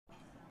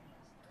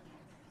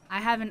I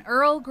have an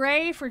Earl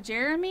Grey for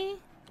Jeremy.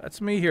 That's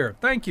me here.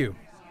 Thank you.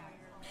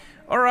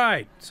 All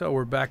right, so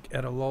we're back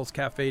at a Lulz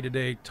Cafe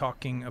today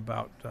talking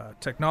about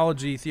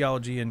technology,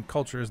 theology, and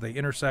culture as they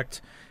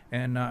intersect.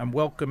 And I'm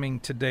welcoming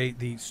today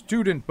the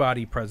student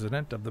body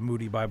president of the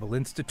Moody Bible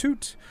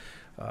Institute,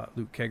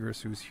 Luke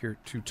Kegris, who's here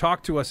to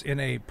talk to us in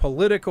a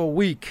political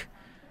week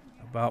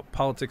about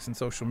politics and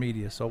social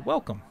media. So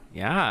welcome.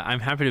 Yeah, I'm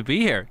happy to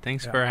be here.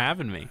 Thanks for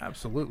having me.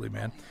 Absolutely,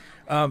 man.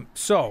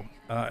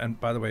 And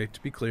by the way,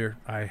 to be clear,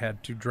 I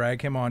had to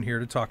drag him on here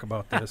to talk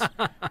about this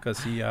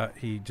because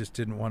he just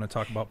didn't want to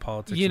talk about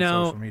politics and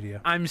social media.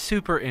 I'm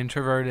super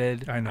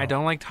introverted. I know. I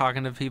don't like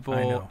talking to people.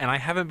 I know. And I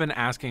haven't been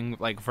asking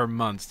for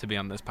months to be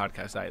on this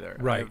podcast either.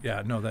 Right.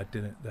 That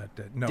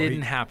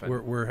didn't happen.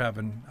 We're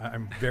having.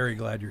 I'm very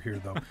glad you're here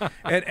though,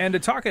 and to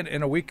talk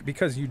in a week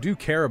because you do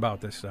care about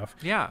this stuff.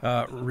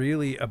 Yeah.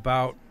 Really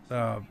about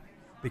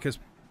because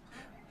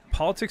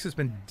politics has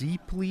been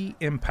deeply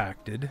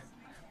impacted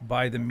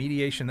by the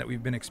mediation that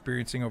we've been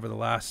experiencing over the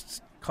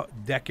last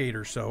decade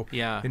or so.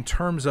 Yeah. In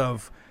terms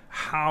of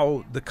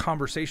how the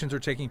conversations are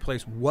taking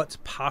place, what's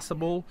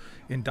possible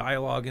in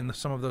dialogue in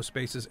some of those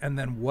spaces, and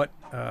then what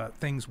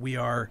things we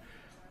are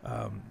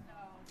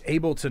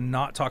able to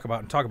not talk about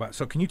and talk about.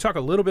 So can you talk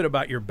a little bit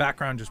about your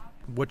background, just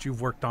what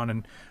you've worked on,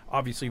 and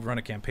obviously you've run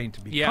a campaign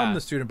to become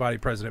the student body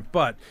president,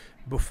 but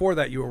before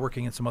that you were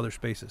working in some other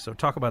spaces. So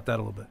talk about that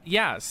a little bit.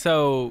 Yeah,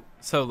 so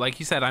like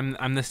you said,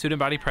 I'm the student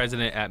body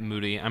president at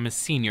Moody. I'm a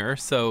senior,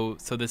 so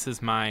this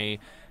is my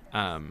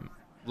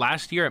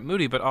last year at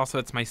Moody, but also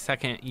it's my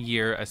second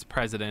year as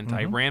president. Mm-hmm.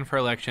 I ran for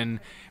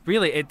election.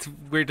 Really, it's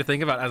weird to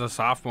think about as a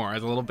sophomore,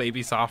 as a little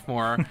baby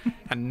sophomore.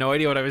 Had no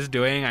idea what I was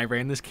doing. I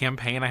ran this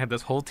campaign. I had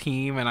this whole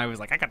team, and I was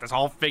like, I got this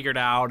all figured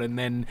out. And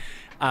then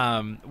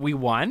we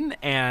won,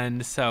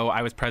 and so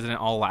I was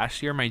president all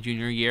last year, my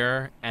junior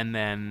year, and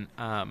then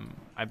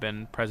I've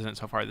been president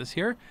so far this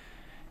year.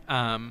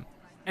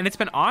 And it's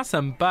been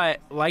awesome, but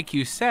like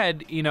you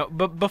said,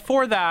 but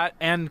before that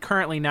and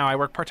currently now I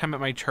work part-time at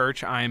my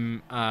church.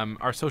 I'm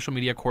our social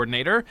media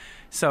coordinator.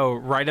 So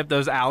right up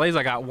those alleys,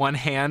 I got one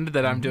hand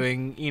that I'm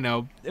doing,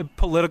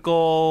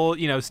 political,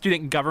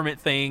 student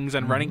government things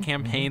and running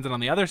campaigns. And on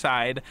the other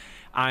side,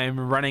 I'm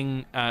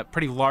running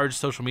pretty large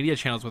social media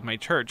channels with my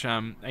church.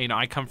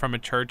 I come from a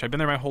church. I've been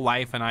there my whole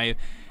life, and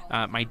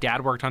my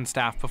dad worked on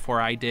staff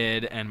before I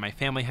did, and my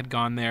family had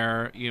gone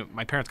there.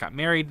 My parents got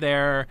married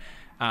there.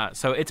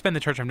 So it's been the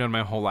church I'm doing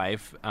my whole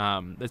life.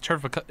 The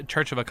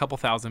church of a couple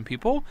thousand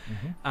people.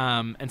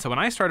 And so when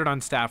I started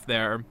on staff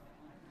there,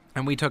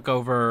 and I took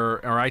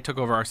over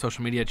our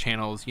social media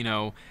channels,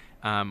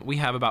 we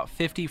have about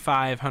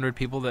 5,500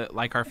 people that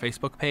like our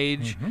Facebook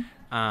page,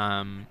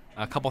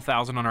 a couple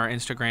thousand on our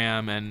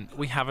Instagram, and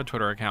we have a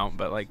Twitter account,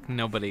 but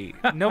nobody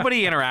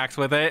interacts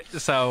with it.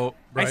 So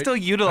right. I still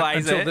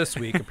utilize it until this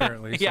week,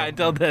 apparently. Yeah,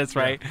 until this,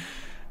 right?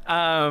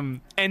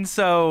 And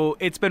so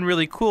it's been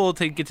really cool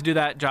to get to do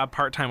that job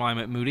part-time while I'm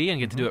at Moody and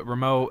get to do it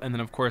remote, and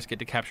then of course get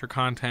to capture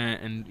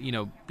content and,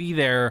 be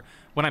there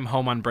when I'm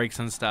home on breaks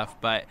and stuff.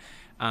 But,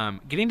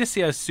 getting to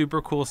see a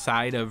super cool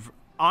side of,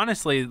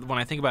 honestly, when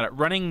I think about it,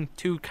 running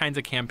two kinds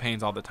of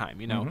campaigns all the time,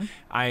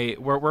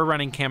 we're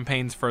running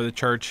campaigns for the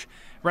church,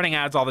 running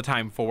ads all the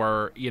time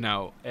for,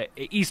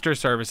 Easter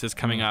services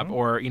coming up,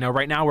 or,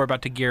 right now we're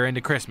about to gear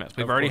into Christmas.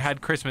 We've already had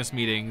Christmas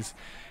meetings,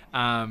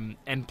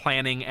 and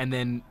planning, and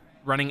then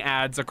running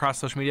ads across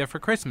social media for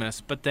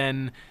Christmas. But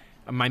then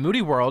my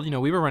Moody world,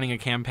 we were running a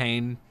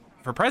campaign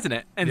for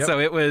president. And so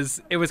it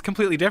was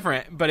completely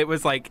different, but it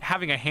was like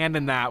having a hand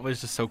in that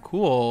was just so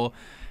cool.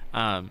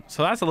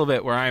 So that's a little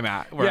bit where I'm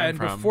at, I'm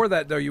from. Before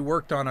that though, you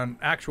worked on an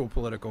actual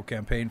political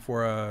campaign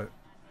for a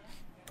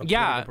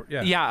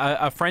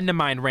friend of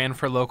mine ran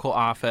for local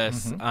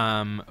office,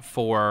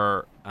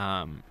 for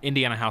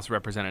Indiana House of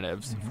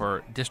Representatives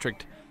for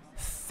District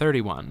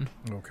 31.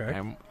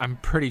 Okay. I'm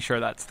pretty sure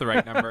that's the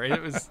right number.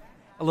 It was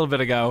a little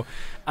bit ago.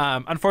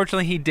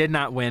 Unfortunately, he did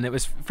not win. It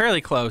was fairly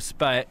close,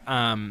 but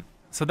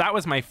so that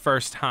was my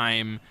first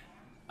time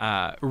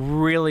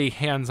really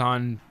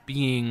hands-on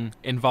being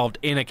involved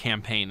in a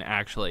campaign,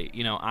 actually.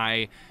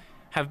 I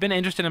have been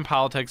interested in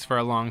politics for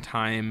a long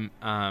time,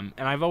 and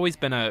I've always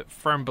been a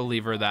firm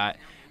believer that,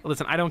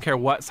 listen, I don't care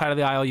what side of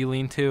the aisle you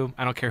lean to.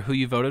 I don't care who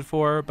you voted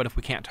for, but if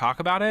we can't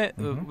talk about it,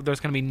 there's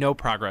going to be no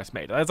progress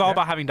made. It's all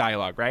about having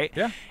dialogue, right?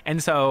 Yeah.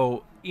 And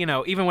so,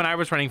 even when I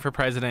was running for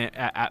president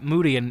at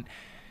Moody, and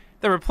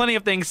there were plenty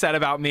of things said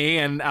about me,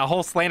 and a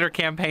whole slander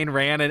campaign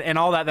ran, and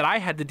all that I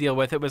had to deal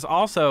with. It was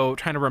also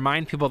trying to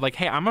remind people,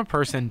 hey, I'm a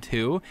person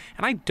too,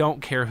 and I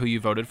don't care who you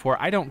voted for.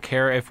 I don't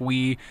care if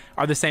we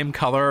are the same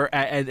color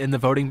in the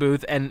voting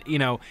booth, and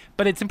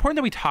but it's important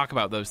that we talk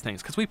about those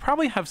things, because we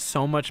probably have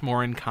so much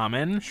more in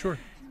common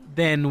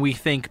than we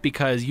think,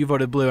 because you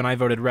voted blue and I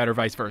voted red, or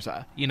vice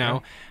versa,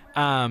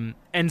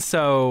 and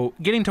so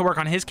getting to work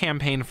on his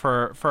campaign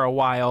for a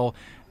while,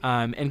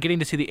 and getting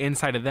to see the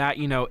inside of that,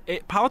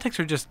 politics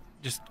are just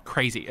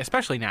crazy,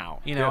 especially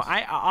now.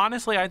 I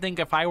honestly, I think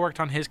if I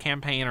worked on his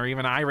campaign, or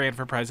even I ran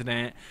for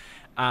president,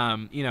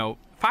 5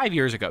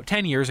 years ago,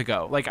 10 years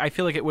ago, I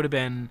feel like it would have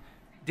been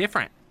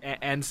different.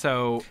 And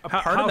so a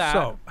part how of that.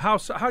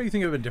 so? How do you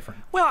think it would have been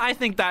different? Well, I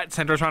think that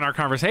centers around our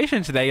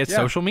conversation today is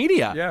social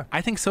media. Yeah.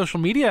 I think social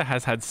media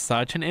has had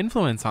such an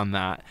influence on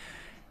that.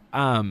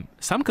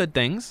 Some good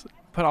things,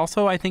 but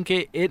also I think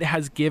it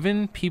has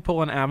given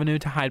people an avenue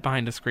to hide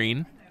behind a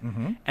screen,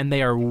 and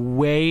they are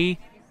way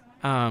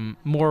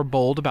more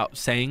bold about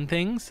saying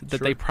things that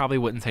they probably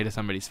wouldn't say to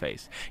somebody's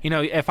face. You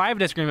know, if I have a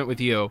disagreement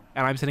with you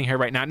and I'm sitting here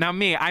right now,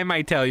 I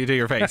might tell you to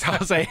your face.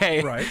 I'll say,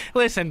 hey,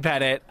 listen,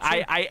 Pettit,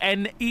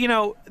 and you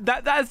know,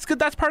 that's good.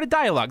 That's part of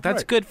dialogue.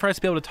 That's good for us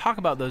to be able to talk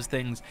about those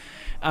things.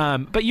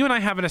 But you and I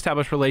have an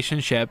established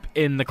relationship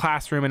in the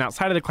classroom and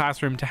outside of the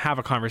classroom to have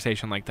a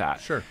conversation like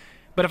that. Sure.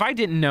 But if I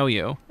didn't know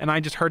you and I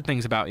just heard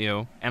things about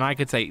you and I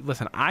could say,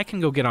 listen, I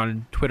can go get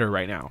on Twitter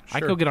right now. I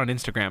can go get on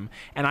Instagram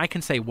and I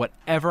can say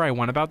whatever I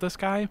want about this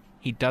guy.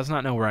 He does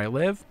not know where I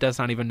live, does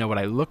not even know what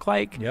I look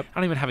like. Yep. I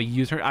don't even have a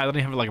user. I don't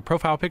even have like a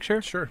profile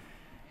picture. Sure.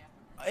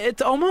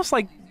 It's almost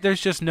like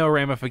there's just no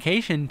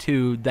ramification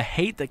to the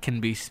hate that can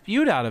be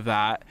spewed out of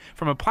that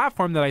from a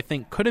platform that I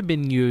think could have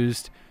been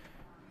used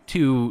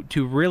to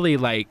really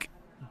like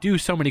do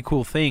so many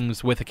cool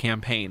things with a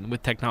campaign,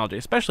 with technology,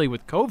 especially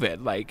with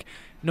COVID. Like,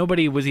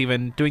 nobody was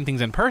even doing things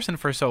in person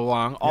for so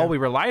long. All we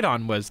relied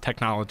on was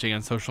technology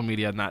and social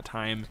media in that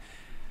time.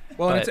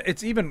 Well, and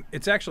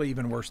it's actually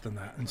even worse than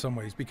that in some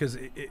ways, because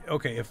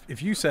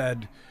if you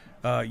said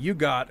you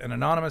got an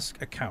anonymous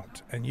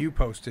account and you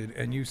posted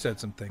and you said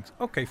some things,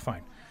 okay,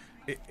 fine.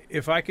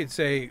 If I could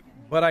say,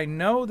 but I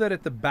know that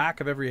at the back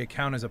of every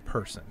account is a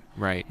person,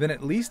 right? Then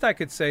at least I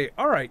could say,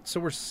 all right, so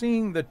we're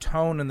seeing the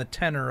tone and the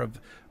tenor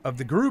of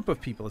the group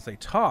of people as they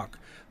talk.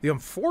 The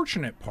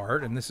unfortunate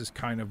part, and this is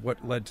kind of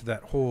what led to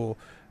that whole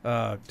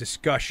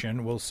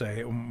discussion, we'll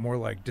say, more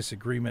like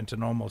disagreement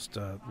and almost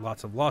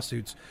lots of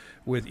lawsuits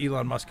with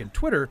Elon Musk and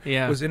Twitter,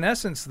 was in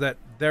essence that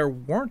there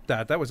weren't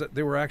that.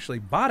 They were actually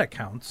bot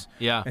accounts.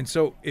 Yeah. And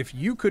so if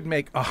you could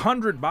make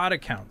 100 bot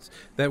accounts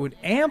that would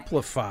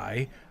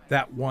amplify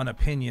that one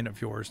opinion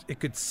of yours, it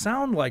could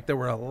sound like there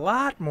were a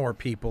lot more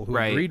people who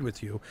agreed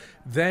with you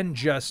than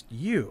just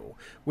you,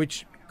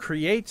 which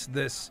creates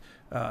this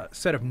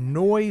set of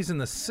noise in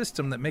the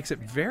system that makes it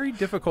very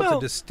difficult to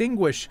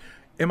distinguish,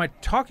 am I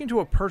talking to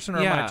a person or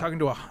am I talking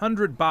to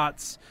 100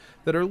 bots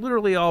that are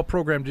literally all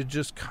programmed to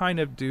just kind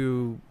of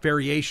do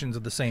variations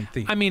of the same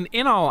theme? I mean,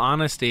 in all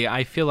honesty,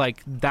 I feel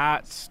like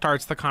that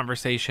starts the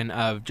conversation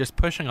of just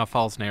pushing a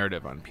false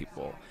narrative on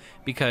people.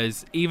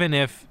 Because even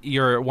if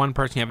you're one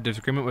person, you have a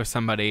disagreement with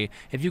somebody,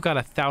 if you've got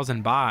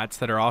 1,000 bots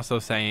that are also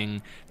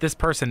saying this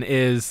person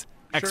is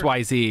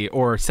XYZ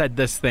or said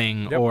this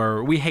thing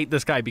or we hate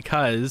this guy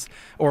because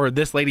or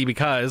this lady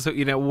because,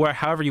 you know,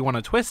 however you want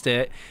to twist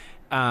it,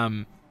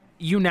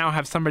 you now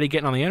have somebody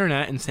getting on the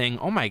internet and saying,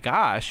 oh my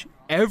gosh,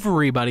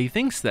 everybody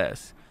thinks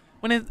this.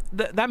 When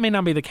that may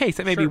not be the case.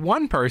 It may be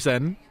one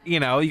person, you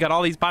know, you got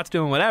all these bots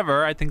doing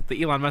whatever. I think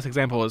the Elon Musk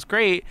example was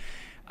great.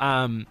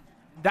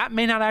 That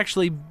may not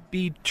actually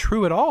be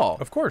true at all.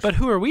 Of course. But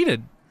who are we to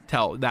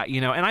tell that,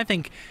 you know? And I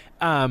think,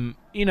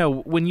 you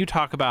know, when you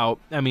talk about,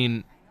 I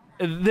mean,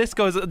 this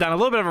goes down a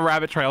little bit of a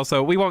rabbit trail,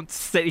 so we won't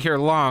sit here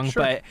long,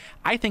 but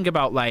I think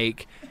about,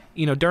 like,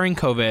 you know, during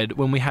COVID,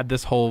 when we had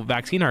this whole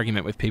vaccine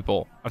argument with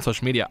people on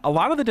social media, a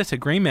lot of the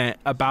disagreement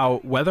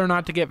about whether or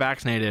not to get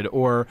vaccinated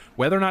or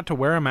whether or not to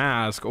wear a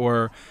mask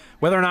or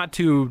whether or not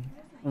to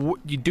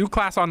you do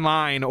class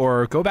online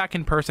or go back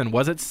in person,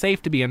 was it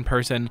safe to be in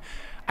person,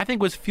 I think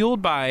was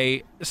fueled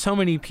by so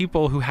many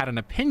people who had an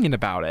opinion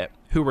about it,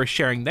 who were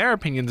sharing their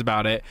opinions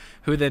about it,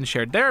 who then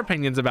shared their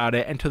opinions about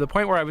it, and to the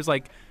point where I was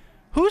like,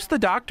 who's the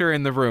doctor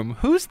in the room?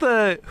 Who's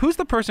the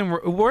person?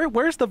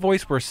 Where's the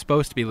voice we're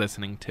supposed to be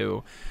listening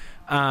to?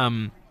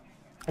 And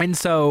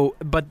so,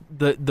 but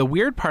the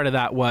weird part of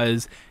that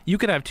was you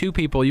could have two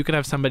people. You could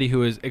have somebody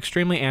who is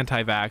extremely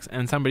anti-vax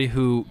and somebody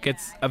who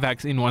gets a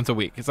vaccine once a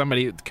week.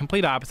 Somebody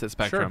complete opposite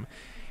spectrum. Sure.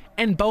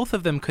 And both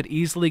of them could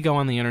easily go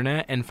on the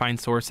internet and find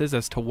sources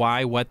as to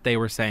why what they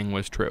were saying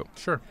was true.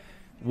 Sure.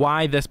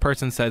 Why this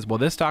person says, well,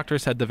 this doctor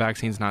said the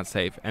vaccine's not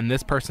safe, and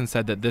this person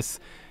said that this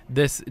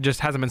just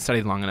hasn't been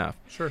studied long enough.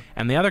 Sure.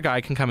 And the other guy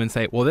can come and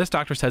say, well, this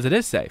doctor says it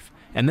is safe,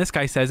 and this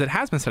guy says it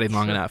has been studied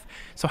long enough.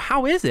 So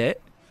how is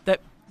it that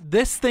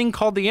this thing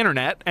called the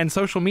internet and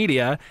social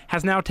media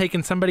has now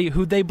taken somebody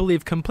who they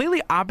believe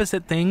completely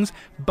opposite things,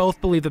 both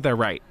believe that they're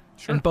right,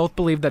 and both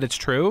believe that it's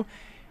true,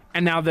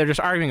 and now they're just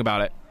arguing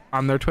about it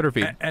on their Twitter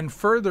feed. And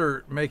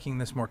further making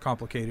this more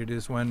complicated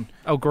is when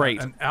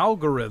an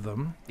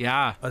algorithm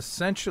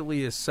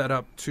essentially is set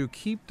up to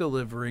keep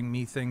delivering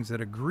me things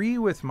that agree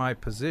with my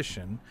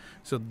position.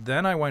 So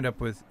then I wind up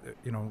with,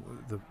 you know,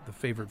 the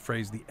favorite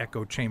phrase, the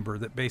echo chamber,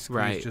 that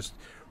basically is just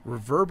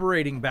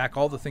reverberating back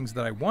all the things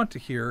that I want to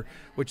hear,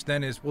 which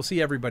then is, well,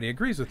 see, everybody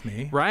agrees with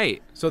me.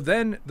 Right. So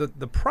then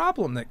the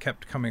problem that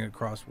kept coming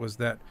across was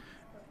that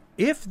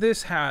if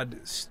this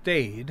had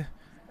stayed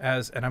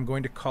as, and I'm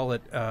going to call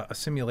it a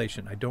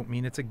simulation. I don't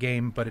mean it's a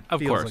game, but it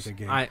feels like a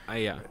game.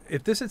 Yeah.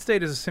 If this had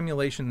stayed as a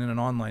simulation in an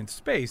online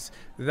space,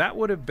 that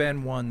would have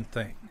been one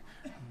thing.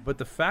 But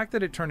the fact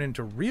that it turned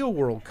into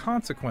real-world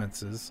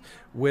consequences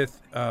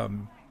with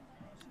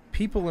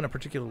people in a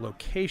particular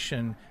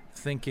location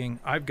thinking,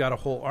 I've got a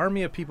whole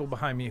army of people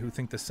behind me who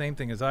think the same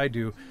thing as I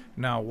do,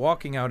 now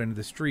walking out into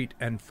the street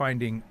and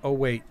finding, oh,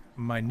 wait,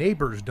 my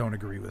neighbors don't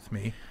agree with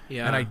me.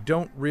 Yeah. And I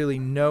don't really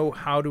know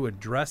how to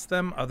address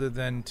them other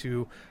than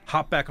to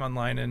hop back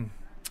online and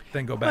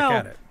then go back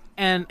at it.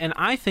 And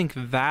I think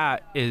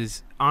that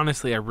is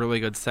honestly a really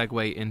good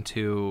segue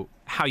into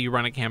how you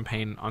run a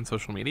campaign on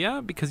social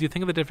media, because you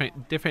think of the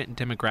different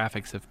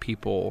demographics of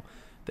people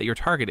that you're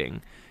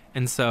targeting.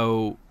 And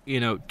so,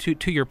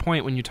 to your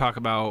point, when you talk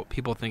about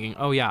people thinking,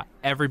 oh, yeah,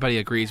 everybody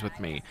agrees with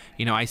me.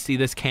 I see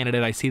this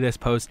candidate, I see this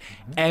post.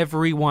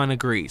 Everyone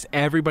agrees.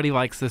 Everybody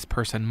likes this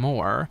person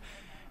more.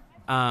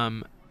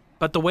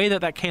 But the way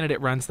that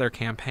candidate runs their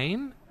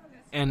campaign,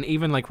 and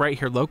even like right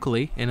here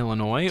locally in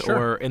Illinois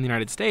or in the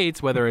United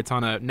States, whether it's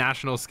on a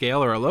national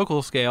scale or a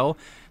local scale,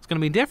 it's going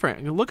to be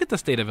different. Look at the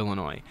state of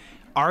Illinois.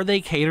 Are they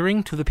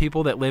catering to the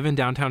people that live in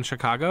downtown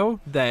Chicago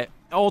that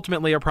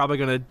ultimately are probably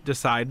going to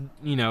decide,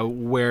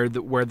 where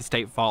the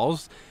state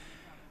falls?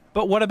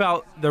 But what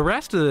about the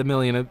rest of the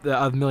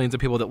millions of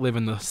people that live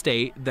in the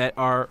state that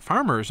are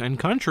farmers and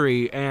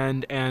country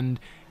and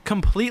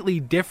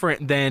completely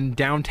different than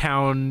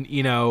downtown,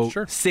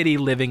 city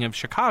living of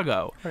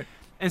Chicago? Right.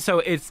 And so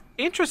it's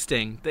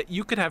interesting that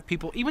you could have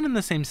people even in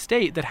the same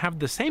state that have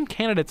the same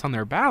candidates on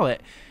their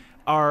ballot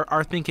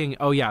are thinking,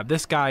 oh yeah,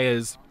 this guy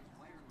is,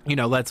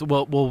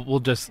 we'll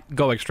just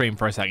go extreme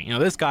for a second.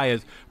 This guy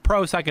is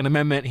pro Second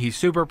Amendment. He's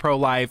super pro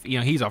life.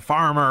 He's a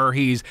farmer.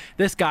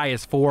 This guy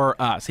is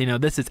for us.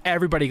 This is,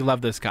 everybody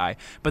love this guy.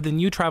 But then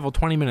you travel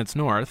 20 minutes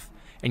north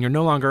and you're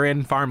no longer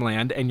in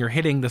farmland and you're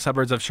hitting the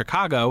suburbs of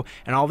Chicago,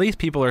 and all these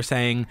people are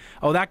saying,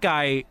 oh, that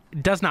guy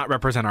does not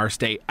represent our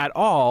state at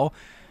all.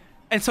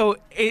 And so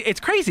it's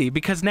crazy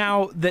because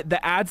now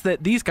the ads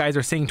that these guys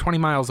are seeing 20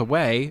 miles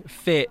away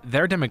fit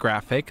their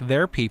demographic,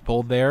 their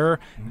people, their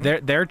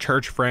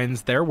church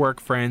friends, their work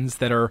friends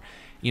that are,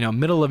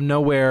 middle of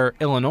nowhere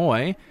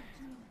Illinois.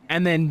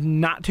 And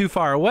then not too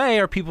far away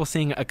are people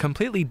seeing a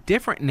completely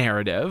different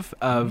narrative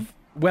of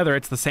whether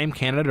it's the same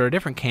candidate or a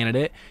different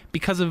candidate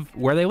because of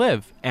where they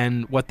live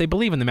and what they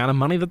believe and the amount of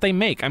money that they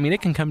make. I mean,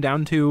 it can come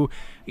down to,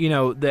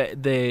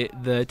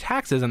 the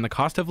taxes and the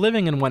cost of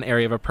living in one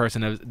area of a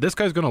person. This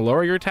guy's going to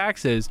lower your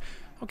taxes.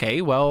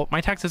 Okay, well,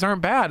 my taxes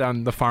aren't bad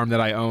on the farm that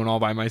I own all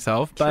by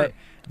myself, but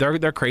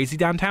they're crazy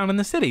downtown in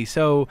the city.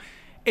 So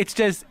it's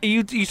just,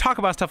 you talk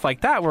about stuff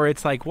like that where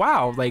it's like,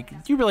 wow, like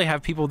you really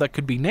have people that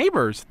could be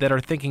neighbors that are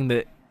thinking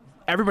that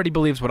everybody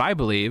believes what I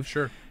believe.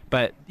 Sure.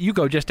 But you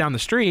go just down the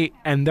street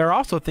and they're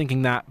also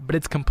thinking that, but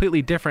it's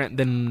completely different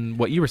than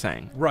what you were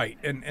saying. Right.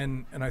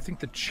 And I think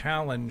the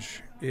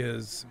challenge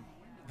is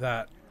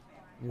that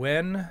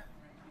when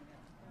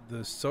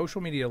the social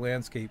media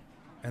landscape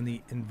and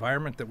the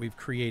environment that we've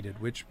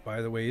created, which,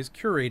 by the way, is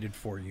curated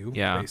for you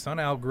based on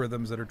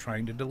algorithms that are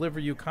trying to deliver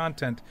you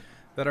content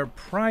that are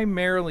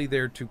primarily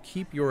there to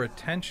keep your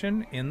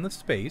attention in the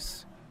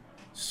space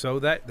so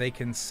that they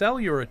can sell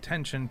your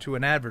attention to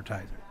an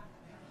advertiser.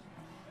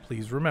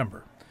 Please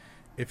remember,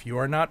 if you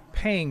are not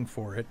paying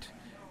for it,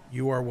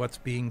 you are what's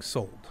being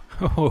sold.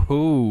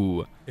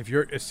 Oh. If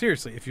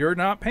you're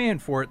not paying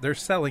for it, they're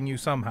selling you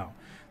somehow.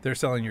 They're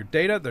selling your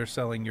data, they're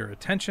selling your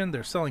attention,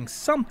 they're selling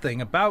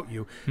something about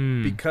you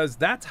because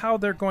that's how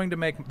they're going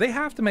to they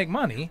have to make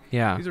money.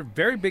 Yeah. These are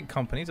very big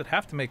companies that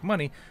have to make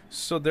money.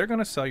 So they're going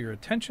to sell your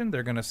attention.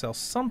 They're going to sell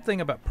something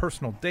about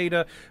personal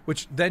data,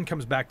 which then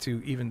comes back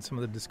to even some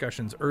of the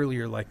discussions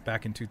earlier, like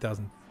back in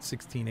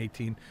 2016,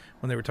 18,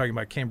 when they were talking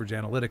about Cambridge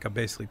Analytica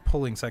basically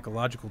pulling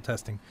psychological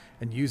testing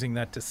and using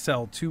that to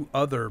sell to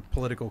other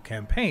political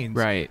campaigns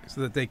so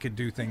that they could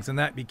do things. And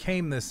that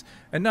became this,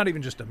 and not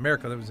even just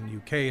America, that was in the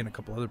UK and a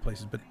couple other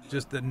places, but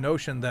just the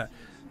notion that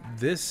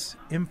this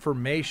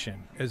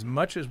information, as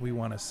much as we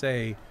want to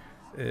say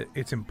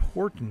it's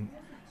important,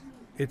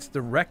 it's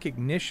the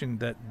recognition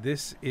that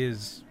this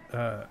is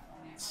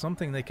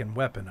something they can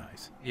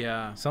weaponize.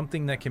 Yeah.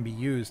 Something that can be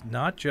used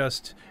not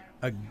just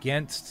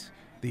against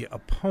the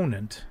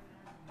opponent,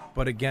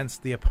 but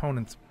against the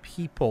opponent's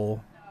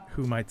people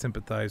who might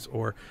sympathize.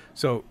 Or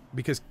so,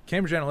 because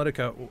Cambridge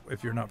Analytica,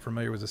 if you're not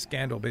familiar, was a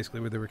scandal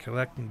basically where they were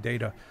collecting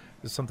data.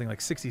 There's something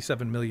like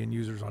 67 million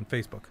users on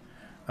Facebook.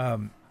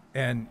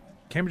 And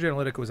Cambridge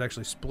Analytica was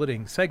actually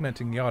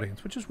segmenting the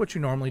audience, which is what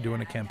you normally do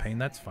in a campaign.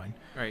 That's fine.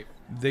 Right.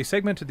 They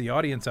segmented the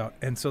audience out,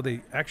 and so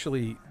they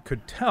actually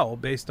could tell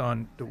based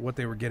on what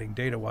they were getting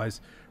data-wise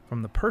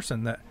from the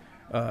person that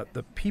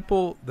the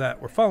people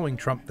that were following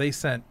Trump, they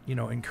sent,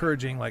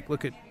 encouraging, like,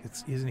 look at,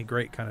 isn't he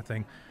great kind of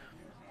thing.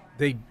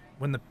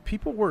 When the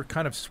people were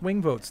kind of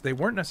swing votes, they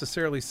weren't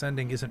necessarily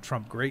sending isn't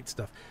Trump great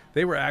stuff.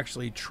 They were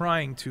actually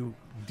trying to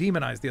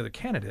demonize the other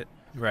candidate.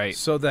 Right.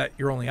 So that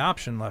your only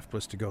option left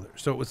was to go there.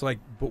 So it was like,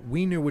 but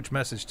we knew which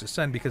message to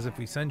send, because if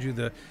we send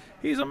you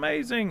he's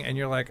amazing, and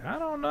you're like, I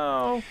don't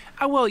know.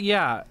 Well,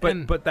 yeah.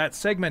 But that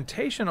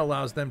segmentation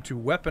allows them to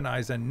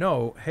weaponize and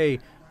know, hey,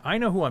 I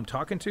know who I'm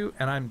talking to,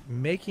 and I'm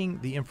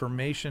making the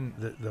information,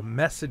 the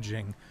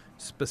messaging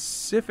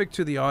specific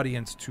to the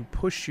audience to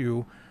push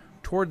you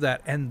toward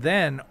that. And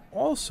then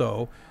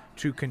also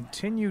to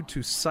continue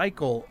to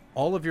cycle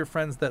all of your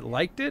friends that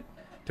liked it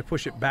to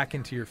push it back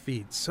into your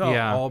feed. So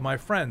all my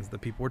friends, the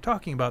people we're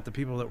talking about, the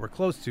people that we're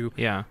close to,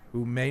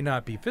 who may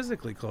not be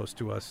physically close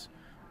to us,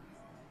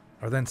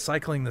 are then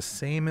cycling the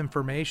same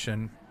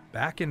information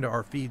back into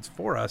our feeds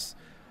for us,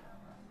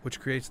 which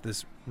creates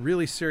this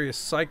really serious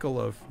cycle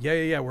of,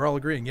 we're all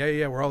agreeing.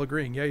 We're all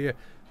agreeing.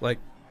 Like,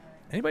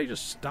 anybody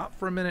just stop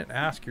for a minute and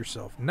ask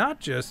yourself, not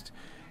just,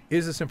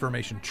 is this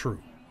information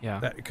true?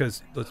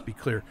 Because let's be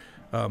clear,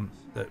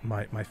 that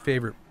my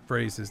favorite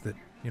phrase is that,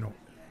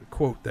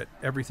 quote, that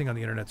everything on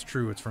the internet's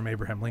true. It's from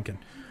Abraham Lincoln.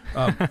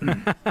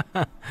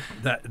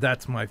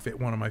 That's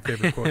one of my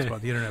favorite quotes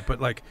about the internet.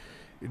 But like,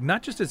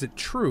 not just is it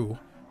true,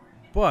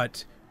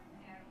 but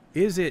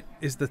is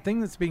the thing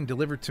that's being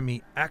delivered to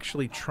me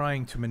actually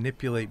trying to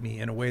manipulate me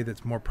in a way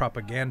that's more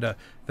propaganda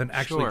than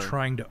actually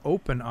trying to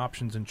open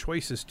options and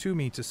choices to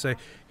me to say,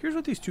 here's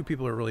what these two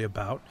people are really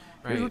about.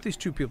 Here's what these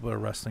two people are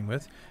wrestling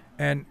with.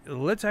 And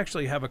let's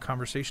actually have a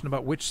conversation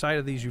about which side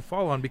of these you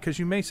fall on, because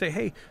you may say,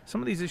 hey, some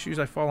of these issues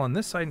I fall on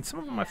this side and some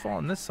of them I fall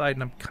on this side,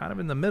 and I'm kind of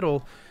in the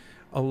middle.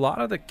 A lot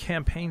of the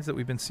campaigns that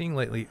we've been seeing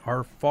lately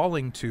are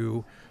falling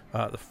to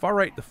the far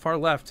right, the far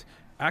left.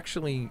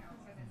 Actually,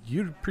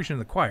 you're preaching to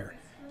the choir.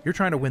 You're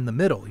trying to win the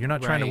middle. You're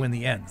not trying to win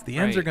the ends. The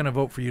ends are going to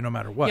vote for you no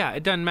matter what. Yeah,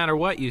 it doesn't matter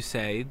what you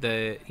say.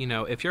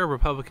 If you're a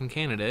Republican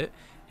candidate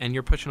and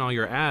you're pushing all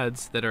your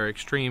ads that are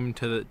extreme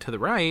to the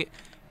right,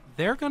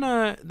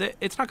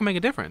 it's not gonna make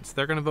a difference.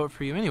 They're gonna vote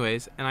for you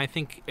anyways, and I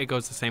think it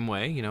goes the same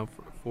way,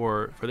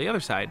 for the other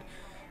side.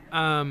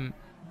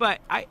 But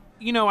I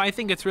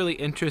think it's really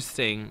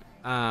interesting,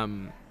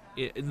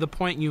 the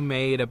point you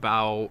made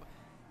about,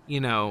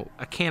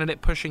 a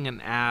candidate pushing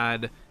an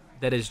ad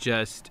that is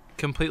just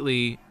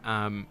completely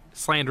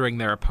slandering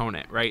their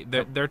opponent, right?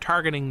 They're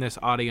targeting this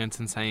audience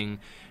and saying,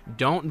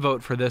 don't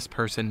vote for this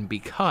person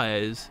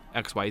because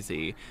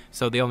XYZ.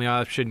 So the only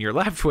option you're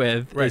left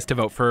with is to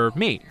vote for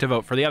me, to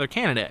vote for the other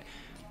candidate.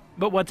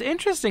 But what's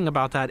interesting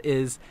about that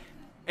is,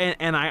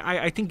 and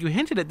I think you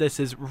hinted at this,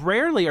 is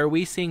rarely are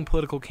we seeing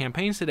political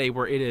campaigns today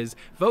where it is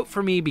vote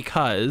for me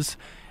because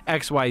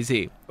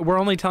XYZ. We're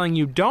only telling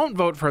you don't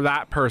vote for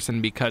that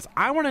person because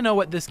I want to know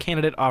what this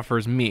candidate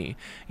offers me.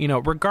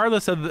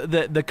 Regardless of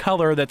the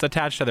color that's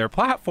attached to their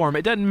platform,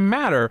 it doesn't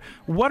matter.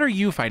 What are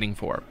you fighting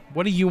for?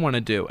 What do you want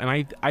to do?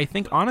 And I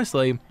think,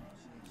 honestly,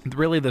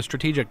 really the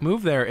strategic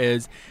move there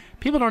is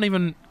people don't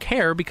even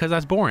care because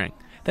that's boring.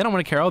 They don't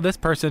want to care, this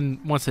person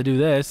wants to do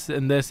this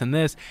and this and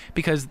this,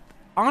 because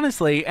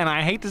honestly, and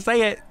I hate to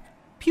say it,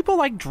 people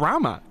like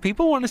drama.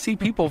 People want to see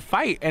people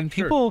fight, and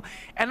people,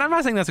 and I'm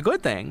not saying that's a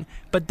good thing,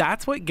 but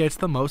that's what gets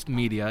the most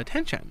media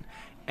attention.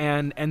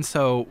 And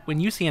so when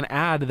you see an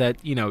ad that,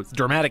 it's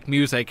dramatic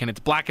music and it's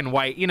black and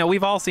white,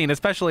 we've all seen,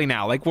 especially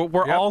now, like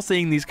we're all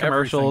seeing these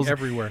commercials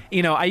everywhere.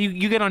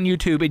 You get on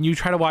YouTube and you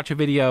try to watch a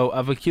video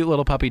of a cute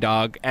little puppy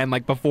dog, and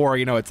like before,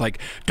 it's like,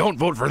 don't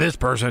vote for this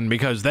person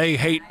because they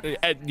hate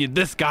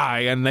this guy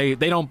and they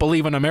don't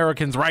believe in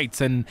Americans'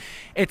 rights. And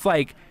it's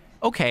like,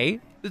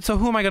 okay, so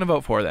who am I going to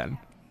vote for then?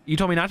 You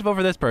told me not to vote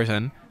for this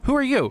person. Who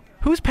are you?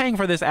 Who's paying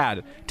for this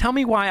ad? Tell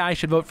me why I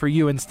should vote for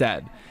you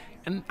instead.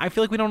 And I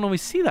feel like we don't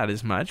always see that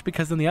as much,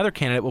 because then the other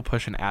candidate will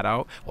push an ad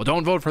out. Well,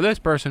 don't vote for this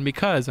person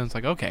because, and it's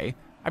like, okay,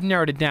 I've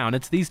narrowed it down.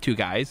 It's these two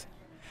guys.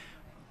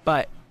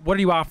 But what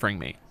are you offering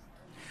me?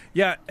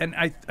 Yeah, and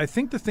I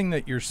think the thing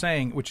that you're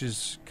saying, which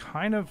is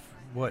kind of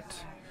what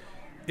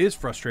is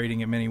frustrating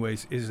in many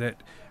ways, is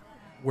that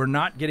we're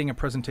not getting a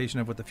presentation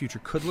of what the future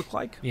could look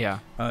like. Yeah.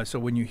 So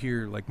when you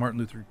hear, like, Martin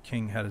Luther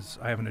King had his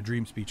I Have a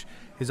Dream speech,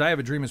 his I Have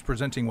a Dream is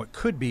presenting what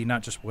could be,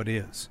 not just what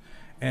is.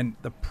 And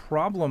the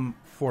problem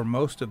for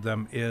most of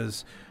them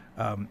is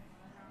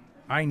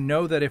I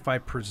know that if I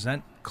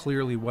present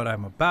clearly what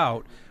I'm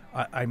about,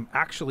 I'm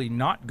actually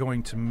not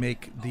going to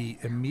make the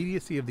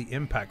immediacy of the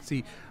impact.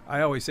 See,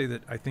 I always say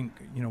that I think,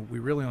 we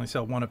really only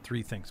sell one of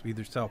three things. We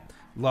either sell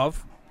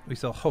love, we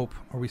sell hope,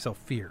 or we sell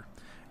fear.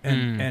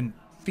 And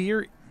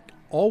fear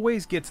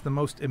always gets the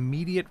most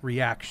immediate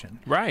reaction.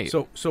 Right.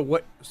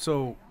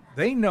 So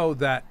they know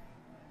that,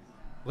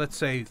 let's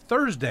say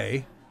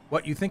Thursday,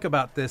 what you think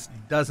about this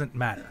doesn't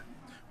matter.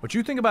 What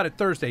you think about it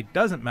Thursday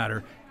doesn't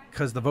matter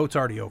because the vote's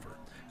already over.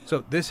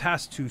 So this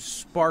has to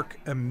spark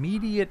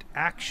immediate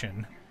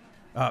action.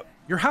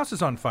 Your house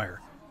is on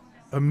fire.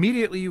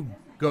 Immediately you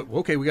go,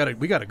 okay, we gotta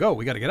go.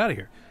 We gotta get out of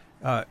here.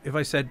 If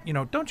I said,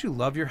 don't you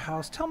love your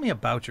house? Tell me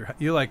about your house.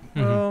 You're like,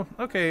 oh,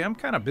 okay, I'm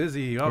kind of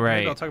busy.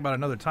 Maybe I'll talk about it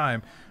another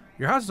time.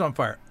 Your house is on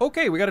fire.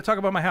 Okay, we got to talk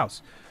about my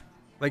house.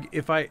 Like,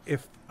 if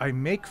I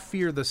make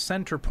fear the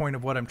center point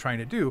of what I'm trying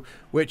to do,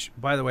 which,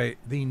 by the way,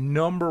 the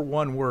number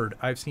one word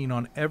I've seen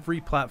on every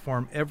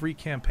platform, every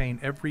campaign,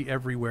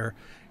 everywhere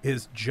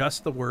is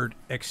just the word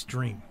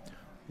extreme.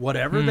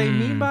 Whatever they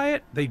mean by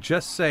it, they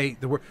just say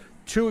the word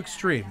too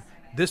extreme.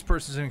 This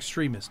person's an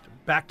extremist,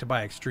 backed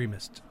by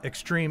extremist.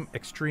 Extreme,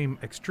 extreme,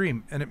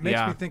 extreme. And it makes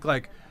me think,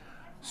 like,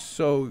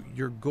 so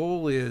your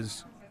goal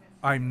is,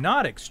 I'm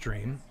not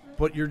extreme,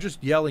 but you're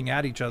just yelling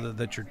at each other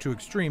that you're too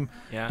extreme,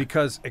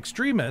 because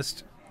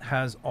extremist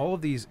has all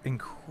of these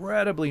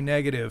incredibly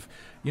negative,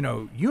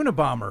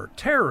 Unabomber,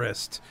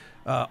 terrorist,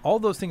 all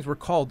those things were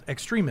called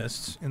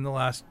extremists in the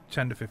last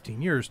 10 to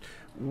 15 years,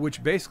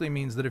 which basically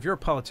means that if you're a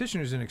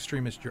politician who's an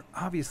extremist, you're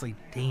obviously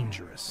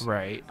dangerous.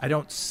 Right. I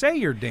don't say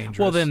you're dangerous.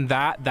 Well, then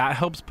that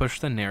helps push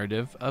the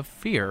narrative of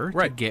fear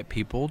to get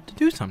people to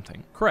do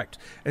something. Correct.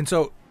 And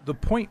so the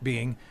point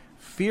being,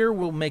 fear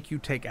will make you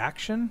take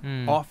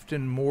action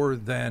often more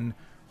than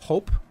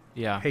hope.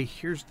 Yeah. Hey,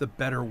 here's the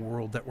better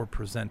world that we're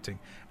presenting.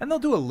 And they'll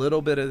do a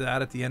little bit of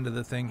that at the end of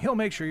the thing. He'll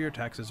make sure your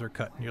taxes are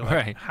cut. And you're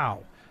like, Right.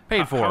 how?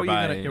 Paid for how are you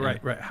by... gonna,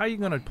 right. How are you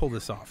going to pull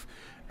this off?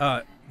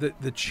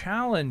 The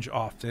challenge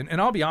often, and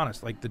I'll be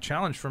honest, like the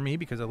challenge for me,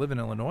 because I live in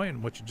Illinois,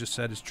 and what you just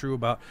said is true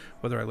about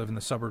whether I live in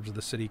the suburbs of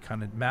the city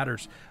kind of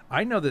matters.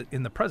 I know that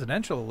in the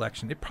presidential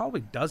election, it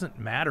probably doesn't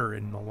matter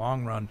in the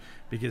long run,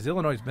 because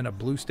Illinois has been a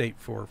blue state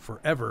for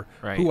forever,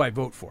 who I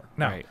vote for.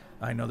 Now,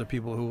 I know there are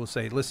people who will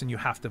say, listen, you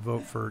have to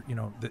vote for,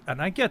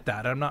 and I get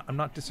that. I'm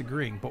not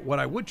disagreeing. But what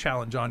I would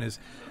challenge on is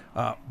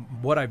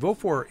what I vote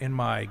for in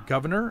my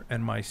governor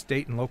and my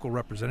state and local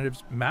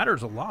representatives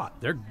matters a lot.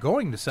 They're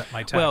going to set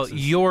my taxes.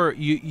 Well,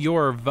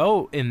 your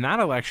vote in that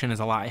election is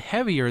a lot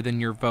heavier than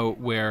your vote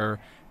where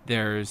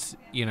there's,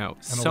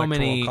 so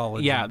many.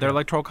 College they're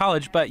electoral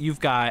college, but you've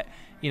got,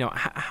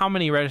 how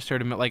many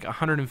registered, like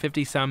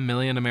 150 some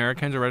million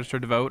Americans are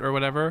registered to vote or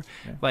whatever,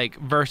 like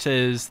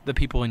versus the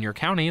people in your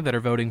county that are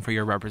voting for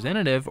your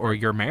representative or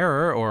your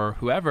mayor or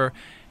whoever.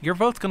 Your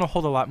vote's going to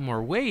hold a lot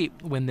more weight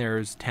when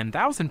there's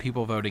 10,000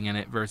 people voting in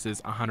it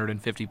versus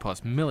 150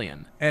 plus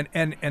million. And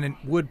it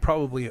would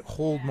probably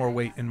hold more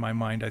weight in my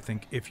mind, I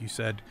think, if you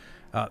said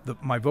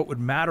my vote would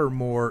matter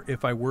more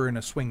if I were in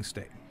a swing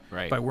state.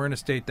 Right. If I were in a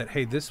state that,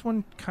 hey, this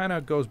one kind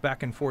of goes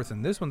back and forth,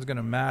 and this one's going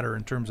to matter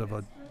in terms of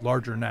a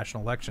larger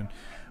national election.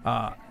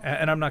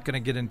 And I'm not going to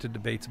get into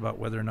debates about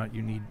whether or not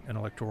you need an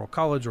electoral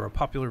college or a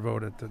popular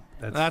vote.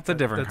 That's a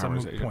different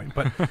conversation. A moot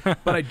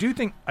point. But I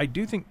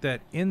do think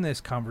that in this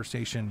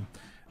conversation,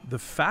 the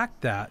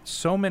fact that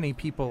so many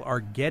people are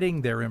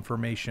getting their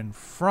information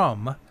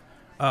from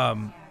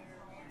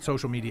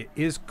social media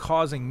is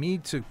causing me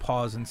to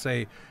pause and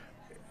say,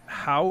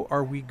 how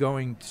are we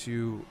going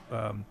to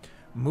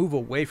move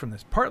away from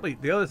this? Partly,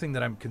 the other thing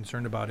that I'm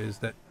concerned about is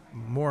that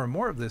more and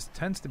more of this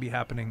tends to be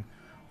happening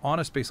on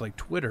a space like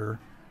Twitter,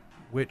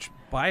 which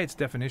by its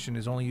definition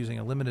is only using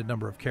a limited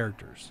number of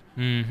characters.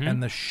 Mm-hmm.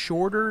 And the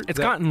shorter... It's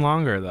gotten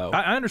longer, though.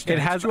 I understand.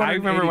 It has. I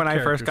remember when I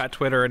first got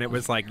Twitter, and it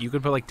was like, you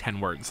could put like 10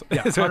 words.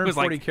 Yeah, so 140 it was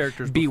like,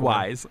 characters be before.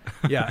 wise.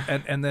 Yeah,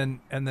 and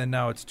then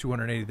now it's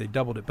 280. They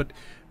doubled it. But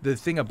the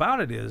thing about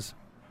it is,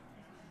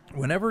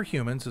 whenever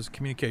humans, as a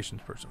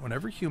communications person,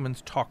 whenever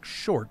humans talk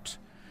short,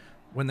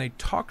 when they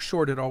talk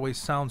short, it always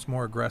sounds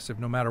more aggressive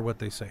no matter what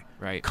they say.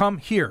 Right. Come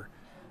here.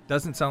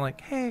 Doesn't sound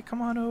like, hey,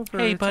 come on over.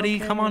 Hey, it's buddy,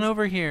 okay. come on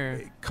over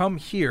here. Come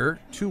here,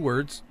 2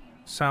 words,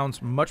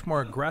 sounds much more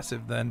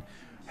aggressive than,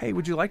 hey,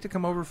 would you like to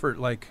come over for,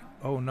 like,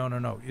 oh,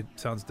 no. It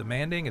sounds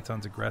demanding. It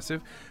sounds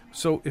aggressive.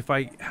 So if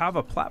I have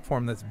a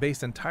platform that's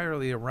based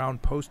entirely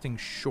around posting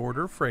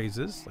shorter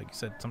phrases, like you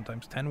said,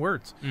 sometimes 10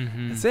 words,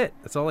 that's it.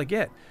 That's all I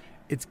get.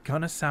 It's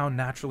going to sound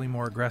naturally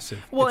more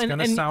aggressive. Well, it's going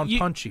to sound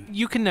punchy.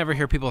 You can never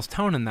hear people's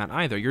tone in that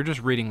either. You're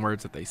just reading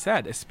words that they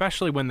said,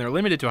 especially when they're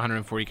limited to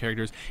 140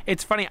 characters.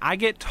 It's funny. I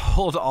get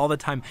told all the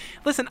time,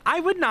 listen, I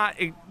would not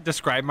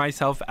describe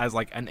myself as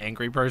like an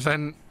angry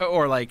person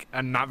or like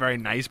a not very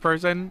nice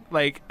person.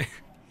 Like,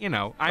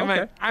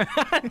 I'm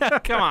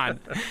come on.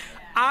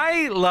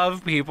 I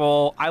love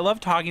people. I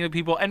love talking to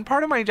people. And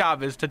part of my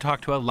job is to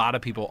talk to a lot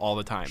of people all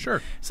the time.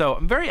 Sure. So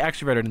I'm very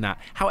extroverted in that.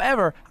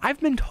 However,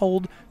 I've been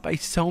told by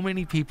so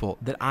many people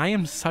that I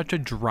am such a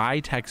dry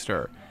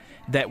texter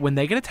that when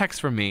they get a text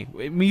from me,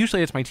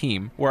 usually it's my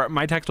team, where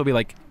my text will be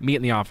like, meet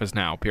in the office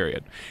now,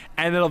 period.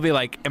 And it'll be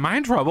like, am I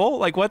in trouble?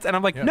 Like, what's... And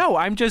I'm like, no,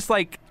 I'm just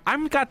like,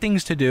 I've got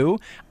things to do.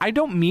 I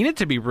don't mean it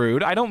to be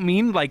rude. I don't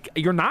mean like,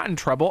 you're not in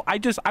trouble. I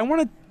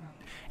want to...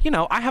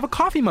 I have a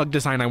coffee mug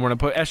design I want to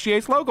put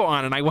SGA's logo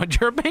on, and I want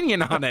your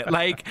opinion on it.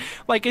 like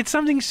it's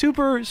something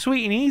super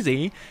sweet and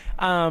easy.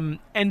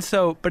 And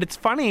so, but it's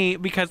funny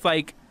because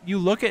like you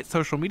look at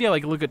social media,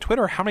 like look at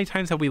Twitter. How many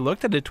times have we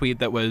looked at a tweet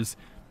that was,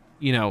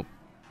 do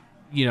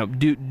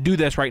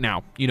this right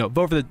now?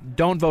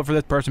 Don't vote for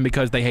this person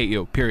because they hate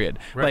you. Period.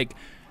 Right.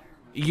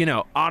 Like,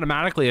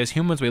 automatically as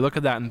humans we look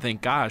at that and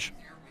think, gosh,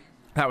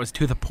 that was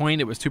to the point.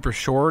 It was super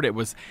short. It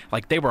was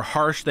like they were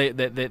harsh.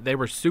 They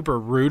were super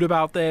rude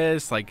about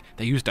this. Like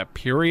they used a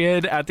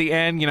period at the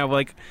end.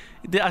 Like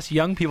us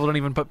young people don't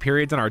even put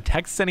periods in our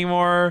texts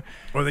anymore.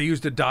 Or they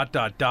used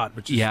a ...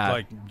 which is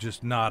like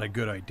just not a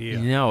good idea.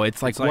 No,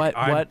 it's like what?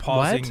 I'm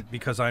pausing what?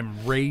 because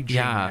I'm raging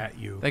at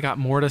you. They got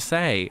more to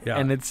say,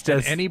 and it's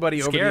just and anybody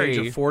scary. over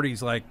the age of 40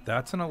 is like,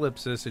 that's an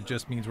ellipsis. It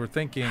just means we're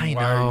thinking. I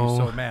Why know. are you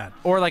so mad?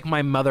 Or like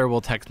my mother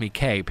will text me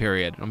K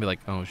period. I'll be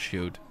like, oh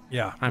shoot.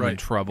 Yeah, I'm in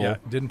trouble. Yeah,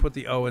 didn't put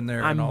the O in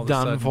there. I'm and all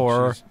done of a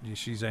for. sudden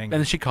she's angry. And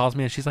then she calls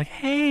me and she's like,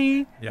 hey.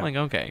 Yeah. I'm like,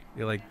 okay.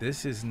 You're like,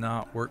 this is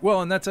not work.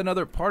 Well, and that's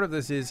another part of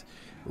this is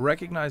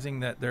recognizing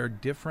that there are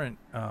different,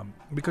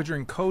 because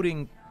you're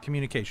encoding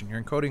communication,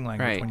 you're encoding language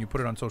Right. when you put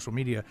it on social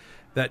media,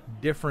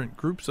 that different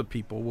groups of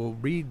people will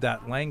read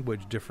that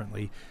language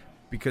differently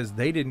because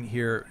they didn't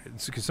hear,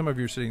 because some of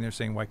you are sitting there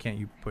saying, why can't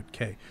you put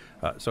K?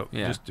 So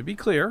Yeah. just to be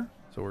clear,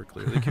 so we're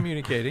clearly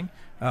communicating,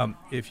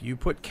 if you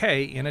put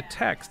K in a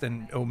text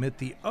and omit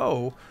the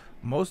O,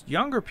 most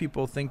younger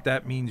people think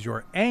that means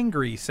you're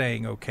angry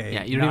saying okay.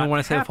 Yeah, you don't even not want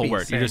to say the full happy word.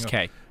 You saying just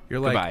K. You're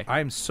like, Goodbye.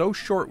 I'm so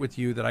short with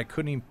you that I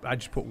couldn't even, I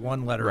just put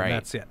one letter Right. and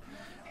that's it.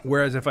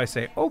 Whereas if I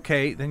say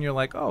okay, then you're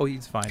like, oh,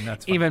 he's fine.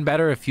 That's fine. Even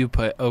better if you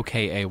put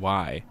OKAY.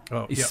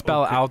 Oh, You yeah,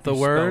 spell okay, out the you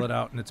word. Spell it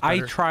out and it's I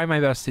better. try my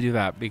best to do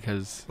that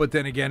because But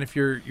then again, if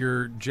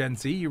you're Gen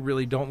Z, you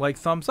really don't like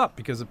thumbs up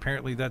because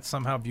apparently that's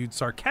somehow viewed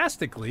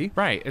sarcastically.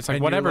 right, it's like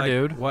And you're whatever, like,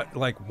 dude.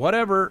 What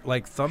whatever?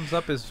 Like thumbs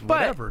up is But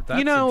whatever. That's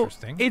you know,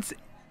 interesting. it's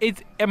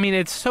I mean,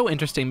 it's so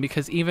interesting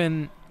because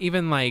even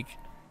like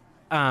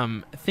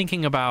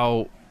thinking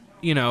about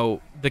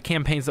the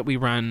campaigns that we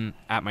run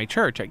at my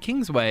church at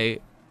Kingsway,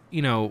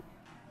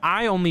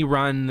 I only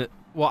run.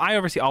 Well, I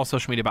oversee all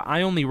social media, but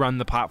I only run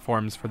the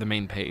platforms for the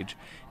main page.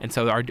 And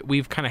so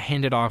we've kind of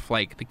handed off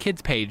like the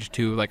kids page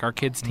to like our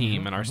kids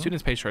team and our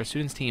students page to our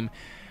students team.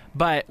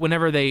 But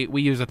whenever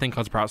we use a thing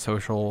called Sprout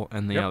Social,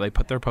 and Yep. they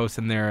put their posts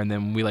in there, and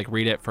then we like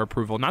read it for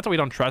approval. Not that we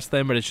don't trust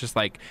them, but it's just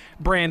like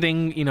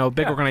branding, big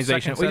Yeah,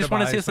 organization. second We set just of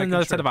want to see eyes,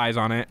 another second set of eyes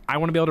on it. I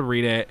want to be able to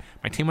read it.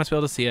 My team wants to be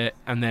able to see it,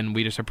 and then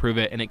we just approve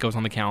it, and it goes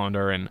on the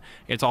calendar, and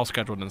it's all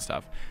scheduled and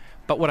stuff.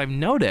 But what I've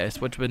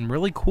noticed, which has been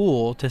really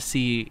cool to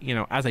see,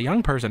 as a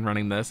young person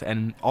running this,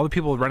 and all the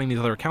people running these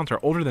other accounts are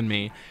older than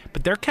me,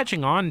 but they're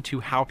catching on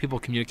to how people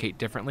communicate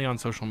differently on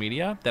social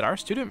media, that our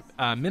student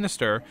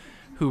minister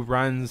who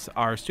runs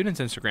our students'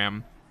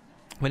 Instagram,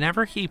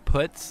 whenever he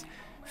puts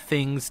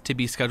things to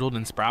be scheduled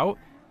in Sprout,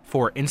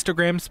 for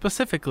Instagram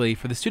specifically,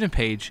 for the student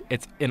page,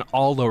 it's in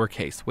all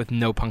lowercase with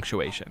no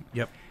punctuation.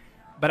 Yep.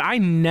 But I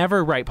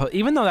never write,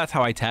 even though that's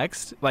how I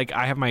text. Like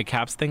I have my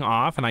caps thing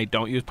off, and I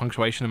don't use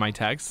punctuation in my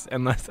texts,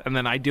 and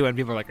then I do, and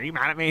people are like, "Are you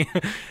mad at me?"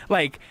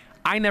 Like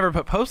I never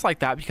put posts like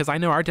that because I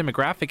know our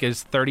demographic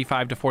is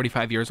 35 to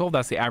 45 years old.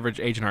 That's the average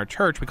age in our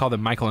church. We call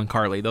them Michael and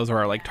Carly. Those are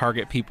our like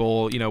target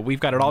people. We've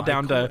got it all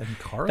down Michael to. and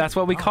Carly? That's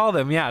what we Wow. call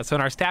them. Yeah. So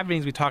in our staff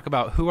meetings, we talk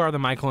about who are the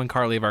Michael and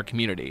Carly of our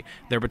community.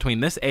 They're between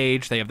this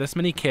age, they have this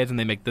many kids, and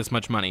they make this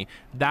much money.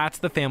 That's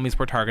the families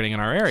we're targeting in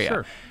our area.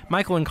 Sure.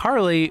 Michael and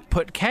Carly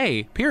put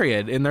K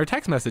period in their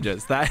text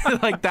messages.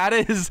 That like that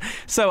is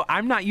so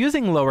I'm not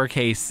using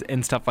lowercase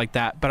and stuff like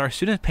that, but our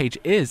student page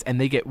is,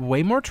 and they get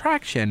way more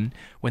traction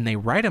when they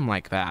write them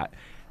like that.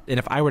 And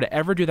if I were to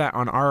ever do that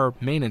on our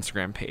main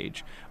Instagram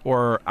page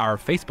or our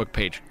Facebook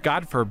page,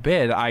 God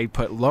forbid I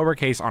put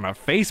lowercase on a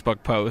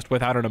Facebook post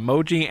without an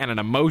emoji and an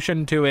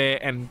emotion to it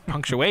and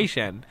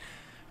punctuation.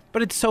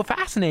 But it's so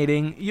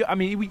fascinating.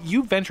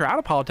 You venture out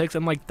of politics,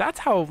 and like that's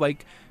how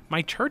like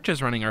my church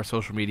is running our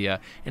social media,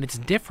 and it's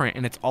different,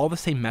 and it's all the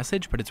same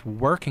message, but it's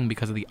working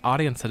because of the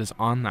audience that is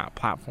on that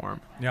platform.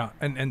 Yeah,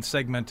 and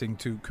segmenting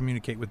to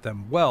communicate with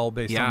them well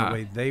based on Yeah. the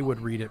way they would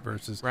read it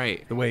versus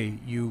Right. the way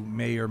you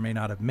may or may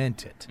not have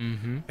meant it.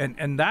 Mm-hmm.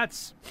 And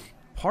that's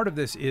part of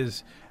this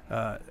is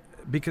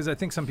because I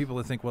think some people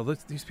would think, well,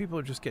 these people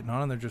are just getting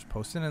on and they're just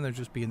posting and they're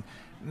just being.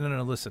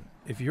 No, listen.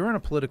 If you're in a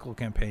political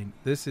campaign,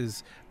 this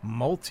is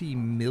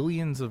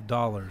multi-millions of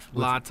dollars.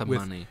 Lots of with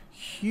money.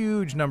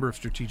 Huge number of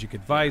strategic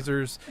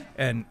advisors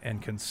and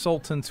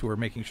consultants who are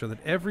making sure that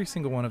every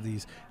single one of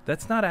these,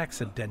 that's not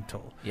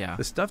accidental. Yeah.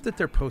 The stuff that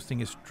they're posting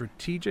is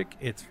strategic.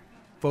 It's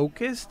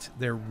focused.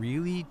 They're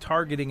really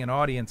targeting an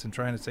audience and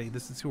trying to say,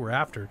 this is who we're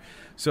after.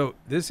 So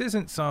this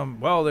isn't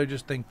they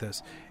just think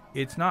this.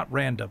 It's not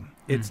random.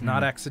 It's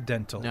not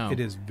accidental. No. It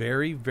is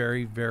very,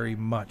 very, very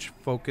much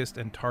focused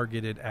and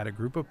targeted at a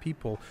group of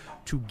people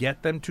to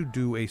get them to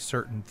do a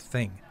certain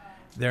thing.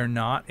 They're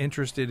not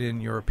interested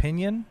in your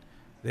opinion.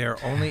 They're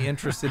only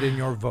interested in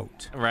your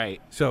vote. Right.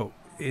 So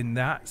in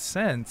that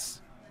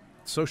sense,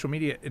 social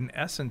media, in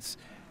essence,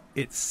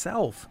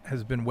 itself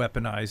has been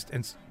weaponized.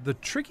 And the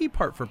tricky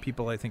part for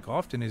people, I think,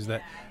 often is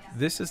that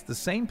this is the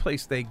same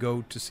place they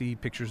go to see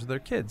pictures of their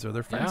kids or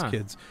their friends' Yeah.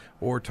 kids,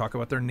 or talk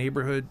about their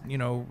neighborhood,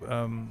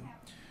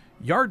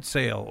 yard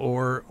sale,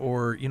 or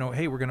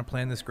hey, we're going to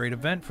plan this great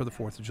event for the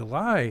 4th of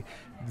July.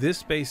 This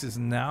space is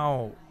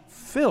now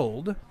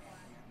filled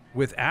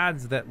with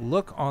ads that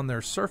look on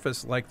their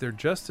surface like they're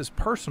just as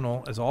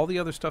personal as all the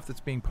other stuff that's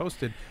being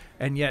posted,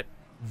 and yet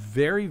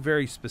very,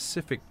 very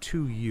specific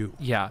to you.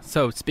 Yeah.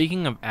 So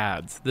speaking of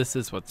ads, this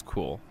is what's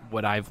cool.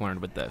 What I've learned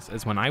with this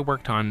is when I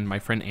worked on my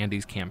friend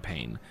Andy's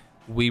campaign,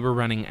 we were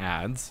running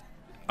ads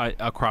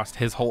across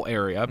his whole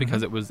area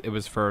because it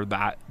was for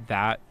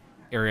that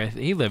area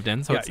he lived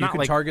in. So Yeah, it's you not can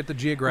like target the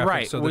geographic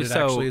Right, so that it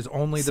so- actually is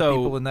only the so-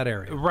 people in that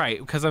area. Right,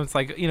 because it's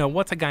like,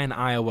 what's a guy in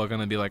Iowa going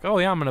to be like, oh,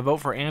 yeah, I'm going to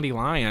vote for Andy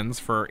Lyons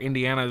for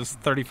Indiana's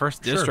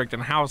 31st Sure. district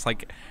and House.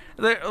 Like,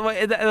 that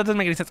doesn't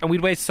make any sense. And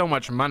we'd waste so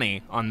much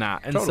money on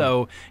that. And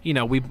so, we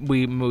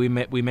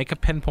make a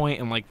pinpoint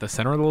in, like, the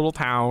center of the little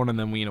town, and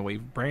then we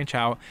branch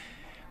out.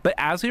 But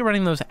as we were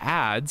running those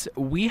ads,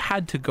 we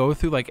had to go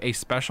through like a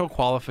special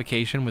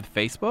qualification with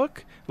Facebook.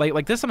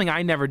 Like this is something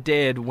I never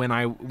did when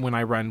I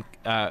run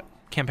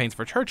campaigns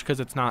for church, because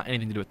it's not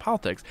anything to do with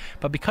politics.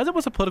 But because it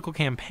was a political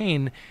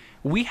campaign,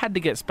 we had to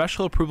get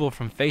special approval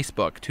from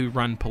Facebook to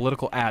run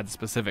political ads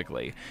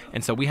specifically.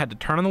 And so we had to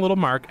turn on the little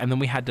mark, and then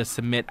we had to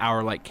submit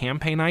our like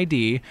campaign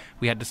ID.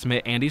 We had to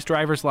submit Andy's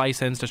driver's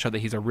license to show that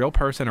he's a real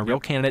person, a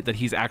real candidate, that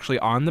he's actually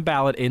on the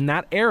ballot in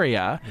that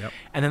area.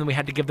 And then we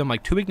had to give them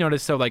like 2-week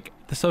notice. So like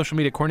the social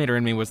media coordinator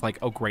in me was like,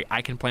 oh great,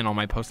 I can plan all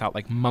my posts out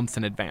like months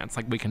in advance.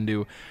 Like we can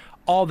do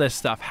all this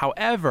stuff.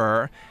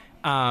 However,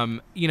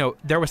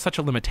 there was such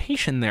a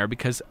limitation there,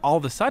 because all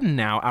of a sudden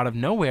now, out of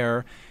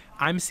nowhere,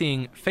 I'm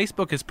seeing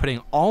Facebook is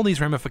putting all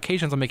these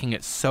ramifications on making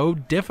it so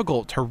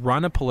difficult to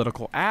run a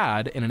political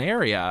ad in an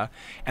area,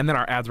 and then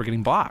our ads were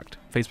getting blocked.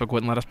 Facebook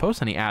wouldn't let us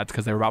post any ads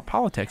because they were about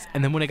politics.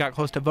 And then when it got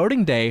close to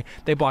voting day,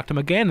 they blocked them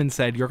again and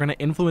said, you're going to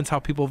influence how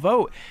people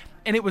vote.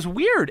 And it was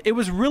weird. It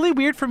was really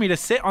weird for me to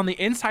sit on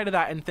the inside of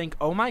that and think,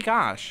 oh my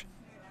gosh,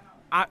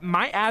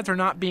 my ads are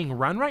not being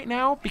run right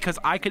now because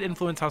I could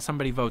influence how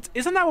somebody votes.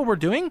 Isn't that what we're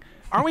doing?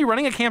 Aren't we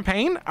running a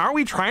campaign? Aren't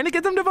we trying to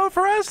get them to vote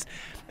for us?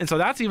 And so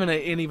that's even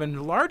an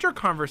even larger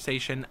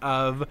conversation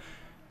of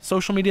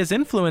social media's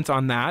influence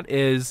on that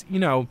is,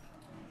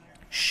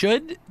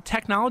 should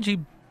technology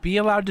be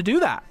allowed to do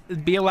that?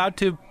 Be allowed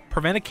to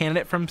prevent a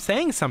candidate from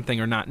saying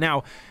something or not?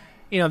 Now,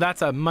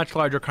 that's a much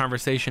larger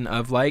conversation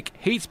of like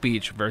hate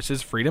speech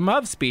versus freedom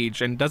of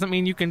speech, and doesn't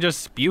mean you can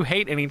just spew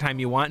hate anytime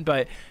you want,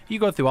 but you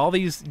jump through all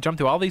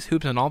these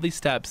hoops and all these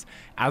steps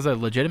as a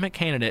legitimate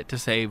candidate to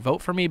say,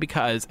 vote for me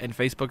because, and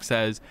Facebook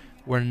says,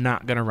 we're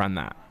not going to run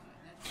that.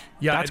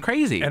 Yeah, that's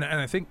crazy. And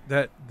I think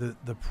that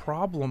the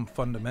problem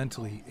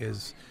fundamentally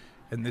is,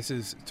 and this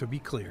is, to be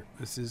clear,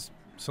 this is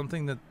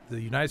something that the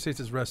United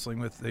States is wrestling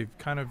with. They've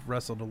kind of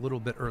wrestled a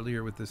little bit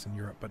earlier with this in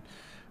Europe, but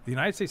the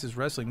United States is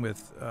wrestling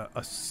with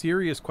a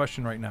serious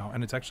question right now,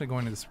 and it's actually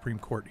going to the Supreme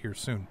Court here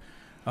soon,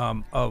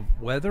 of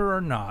whether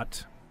or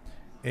not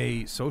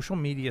a social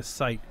media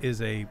site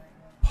is a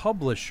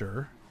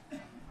publisher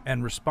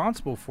and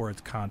responsible for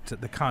its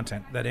the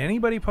content that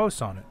anybody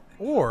posts on it,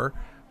 or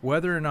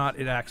whether or not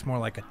it acts more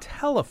like a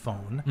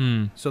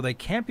telephone, so they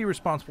can't be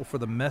responsible for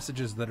the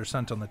messages that are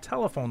sent on the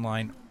telephone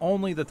line,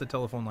 only that the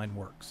telephone line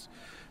works.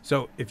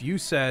 So if you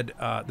said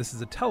this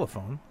is a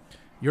telephone,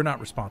 you're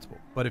not responsible.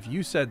 But if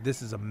you said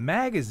this is a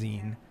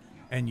magazine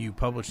and you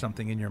publish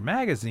something in your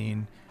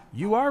magazine,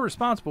 you are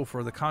responsible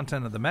for the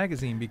content of the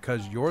magazine,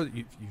 because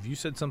if you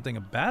said something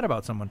bad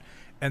about someone.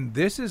 And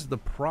this is the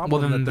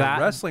problem that they're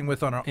wrestling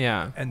with on our.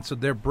 Yeah. And so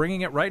they're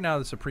bringing it right now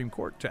to the Supreme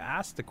Court to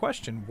ask the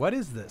question, what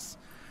is this?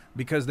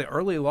 Because the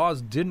early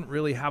laws didn't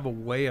really have a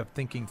way of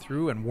thinking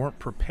through and weren't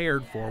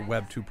prepared for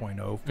Web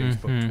 2.0,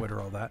 Facebook,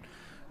 Twitter, all that.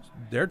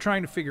 They're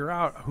trying to figure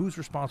out who's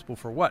responsible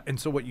for what. And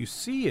so what you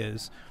see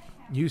is,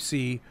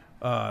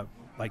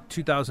 like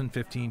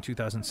 2015,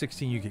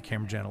 2016, you get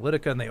Cambridge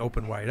Analytica, and they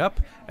open wide up,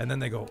 and then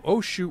they go,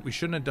 oh, shoot, we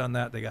shouldn't have done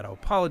that. They got to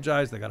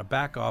apologize. They got to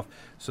back off.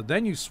 So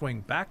then you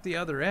swing back the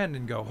other end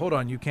and go, hold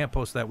on, you can't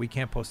post that. We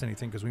can't post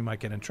anything because we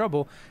might get in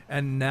trouble.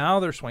 And now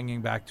they're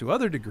swinging back to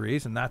other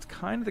degrees, and that's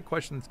kind of the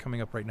question that's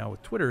coming up right now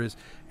with Twitter is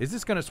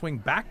this going to swing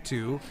back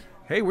to,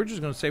 hey, we're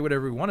just going to say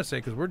whatever we want to say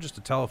because we're just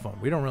a telephone.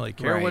 We don't really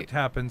care what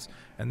happens,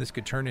 and this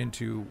could turn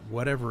into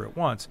whatever it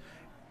wants.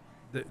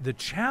 The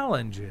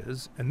challenge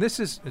is, and this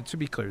is, to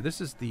be clear, this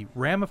is the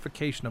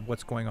ramification of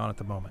what's going on at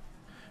the moment,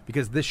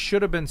 because this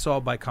should have been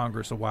solved by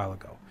Congress a while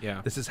ago.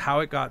 Yeah. This is how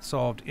it got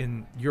solved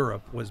in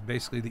Europe, was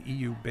basically the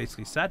EU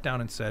basically sat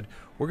down and said,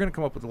 we're going to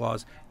come up with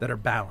laws that are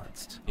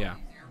balanced. Yeah.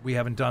 We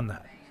haven't done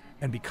that.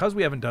 And because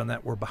we haven't done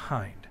that, we're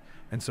behind.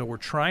 And so we're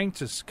trying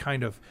to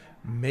kind of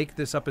make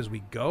this up as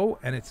we go,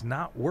 and it's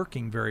not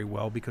working very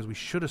well because we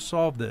should have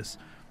solved this.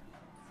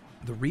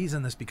 The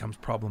reason this becomes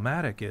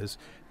problematic is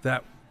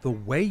that the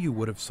way you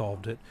would have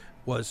solved it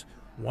was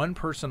one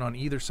person on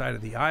either side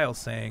of the aisle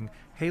saying,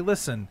 hey,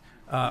 listen,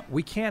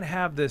 we can't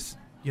have this,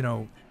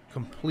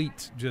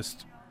 complete,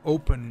 just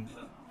open,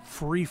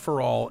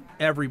 free-for-all.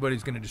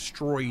 Everybody's going to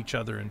destroy each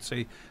other and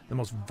say the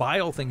most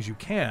vile things you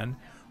can.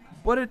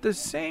 But at the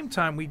same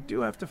time, we do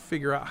have to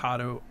figure out how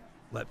to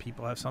let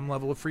people have some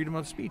level of freedom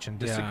of speech and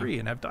disagree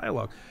and have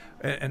dialogue.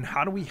 And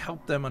how do we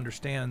help them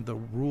understand the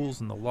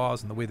rules and the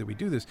laws and the way that we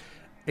do this?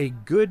 A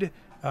good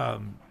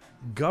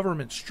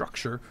government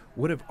structure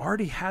would have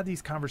already had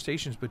these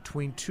conversations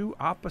between two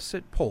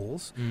opposite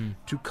poles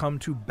to come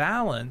to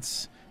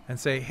balance and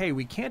say, hey,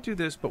 we can't do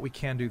this, but we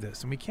can do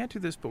this. And we can't do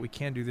this, but we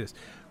can do this.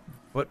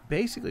 But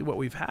basically what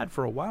we've had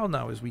for a while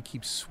now is we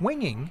keep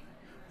swinging.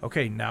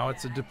 Okay, now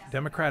it's a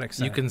Democratic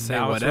Senate. You can say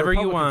now whatever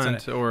you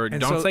want, or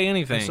don't say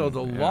anything. And so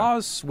the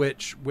laws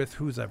switch with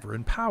who's ever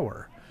in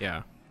power.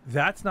 Yeah.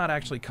 that's not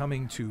actually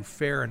coming to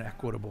fair and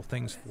equitable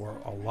things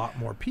for a lot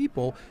more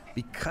people,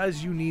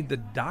 because you need the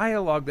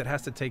dialogue that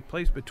has to take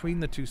place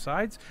between the two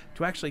sides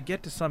to actually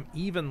get to some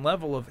even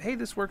level of, hey,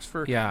 this works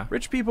for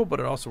rich people, but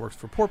it also works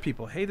for poor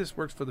people. Hey, this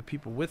works for the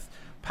people with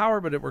power,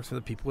 but it works for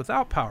the people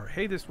without power.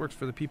 Hey, this works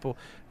for the people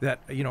that,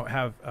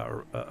 have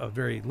a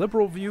very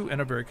liberal view and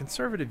a very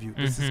conservative view.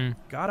 This has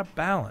got a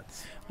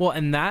balance. Well,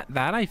 and that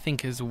I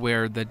think is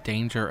where the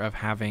danger of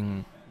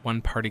having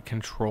one party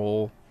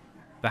control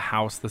the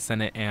House, the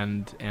Senate,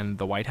 and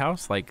the White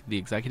House, like the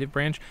executive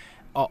branch,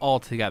 all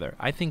together.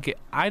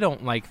 I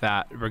don't like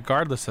that,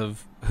 regardless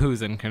of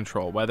who's in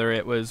control, whether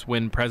it was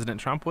when President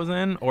Trump was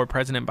in or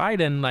President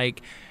Biden.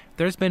 Like,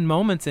 there's been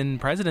moments in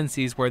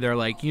presidencies where they're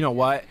like, you know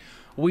what?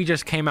 We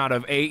just came out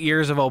of 8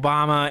 years of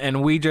Obama,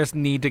 and we just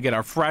need to get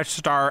a fresh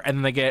start.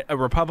 And they get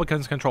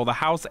Republicans control the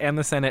House and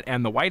the Senate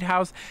and the White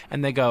House,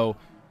 and they go,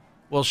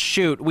 well,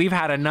 shoot, we've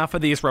had enough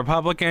of these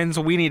Republicans.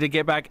 We need to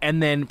get back.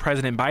 And then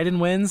President Biden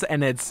wins,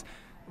 and it's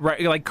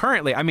right, like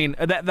currently, I mean,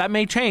 that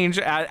may change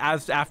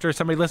as after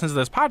somebody listens to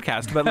this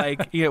podcast, but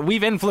like,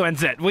 we've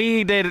influenced it.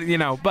 We did,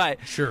 but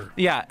sure.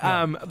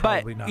 Yeah.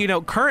 But,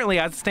 not. Currently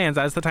as it stands,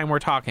 as the time we're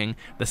talking,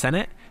 the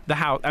Senate, the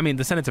House,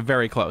 the Senate's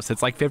very close.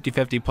 It's like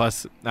 50-50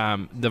 plus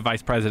the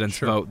vice president's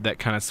vote that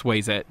kind of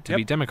sways it to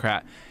be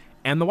Democrat,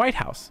 and the White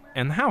House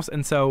and the House.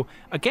 And so,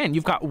 again,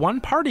 you've got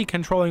one party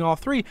controlling all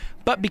three,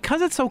 but because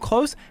it's so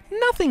close,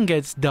 nothing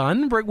gets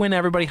done when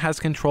everybody has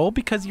control,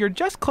 because you're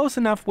just close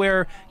enough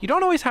where you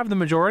don't always have the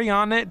majority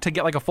on it to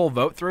get like a full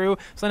vote through.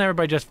 So then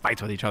everybody just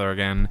fights with each other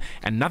again,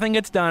 and nothing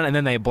gets done, and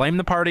then they blame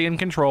the party in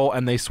control,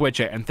 and they switch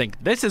it and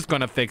think this is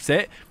going to fix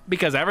it,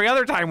 because every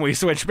other time we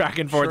switch back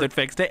and forth, it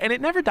fixed it, and it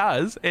never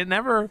does. It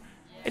never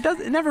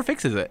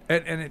fixes it.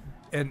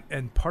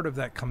 And part of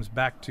that comes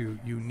back to,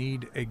 you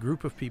need a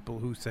group of people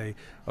who say,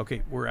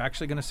 okay, we're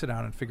actually going to sit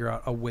down and figure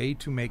out a way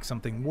to make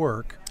something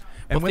work.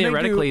 And well,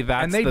 theoretically,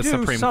 that's the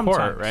Supreme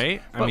Court,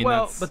 right?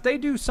 But they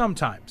do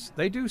sometimes.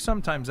 They do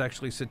sometimes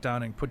actually sit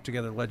down and put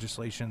together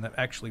legislation that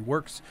actually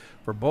works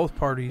for both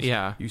parties.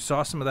 Yeah. You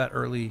saw some of that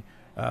early,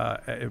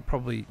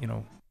 probably,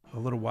 a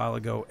little while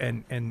ago.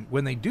 And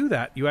when they do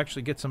that, you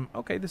actually get some,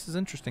 okay, this is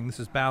interesting. This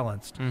is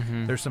balanced.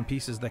 There's some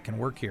pieces that can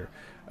work here.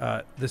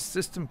 The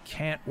system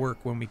can't work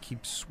when we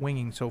keep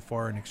swinging so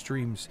far in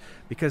extremes,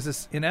 because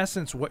this, in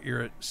essence, what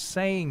you're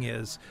saying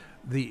is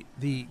the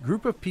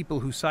group of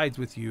people who sides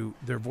with you,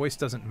 their voice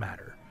doesn't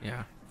matter.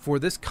 Yeah. For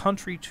this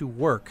country to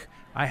work,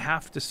 I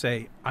have to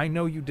say, I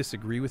know you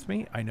disagree with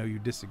me. I know you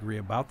disagree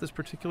about this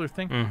particular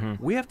thing.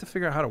 We have to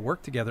figure out how to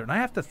work together. And I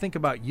have to think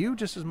about you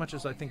just as much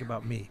as I think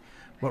about me.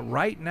 But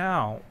right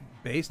now,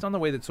 based on the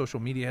way that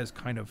social media has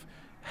kind of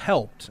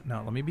helped,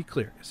 now let me be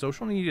clear,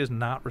 social media is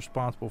not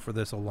responsible for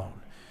this alone.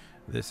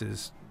 This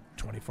is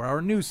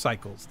 24-hour news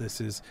cycles.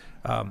 This is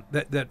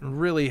that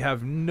really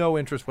have no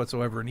interest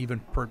whatsoever in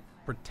even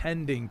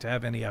pretending to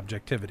have any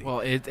objectivity. Well,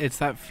 it's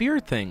that fear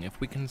thing. If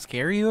we can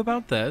scare you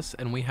about this,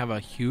 and we have a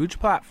huge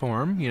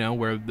platform,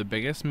 we're the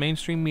biggest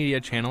mainstream media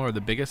channel or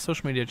the biggest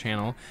social media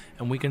channel,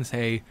 and we can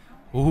say,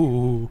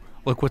 ooh,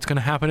 look what's going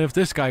to happen if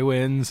this guy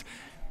wins,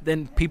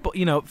 then people,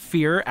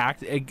 fear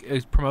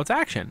promotes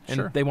action,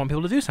 and they want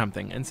people to do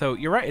something. And so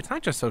you're right. It's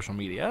not just social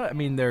media.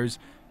 There's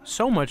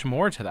so much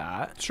more to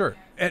that. Sure.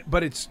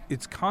 But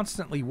it's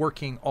constantly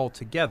working all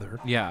together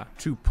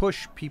to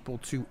push people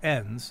to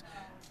ends.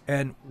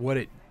 And what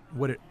it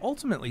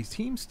ultimately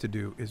seems to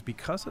do is,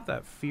 because of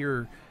that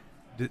fear,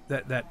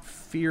 that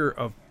fear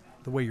of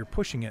the way you're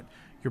pushing it,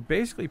 you're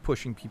basically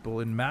pushing people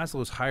in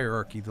Maslow's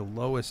hierarchy. The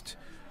lowest,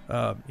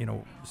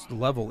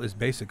 level is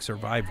basic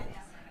survival.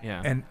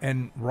 Yeah.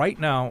 And right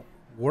now,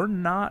 we're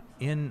not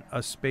in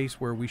a space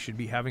where we should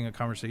be having a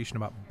conversation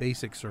about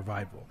basic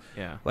survival.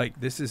 Yeah. Like,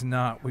 this is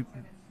not,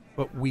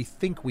 but we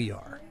think we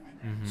are.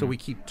 So we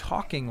keep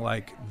talking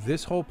like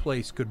this whole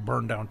place could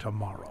burn down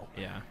tomorrow.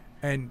 Yeah.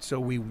 And so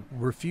we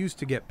refuse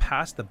to get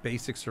past the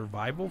basic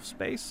survival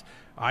space.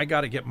 I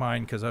got to get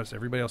mine because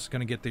everybody else is going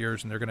to get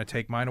theirs, and they're going to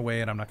take mine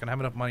away, and I'm not going to have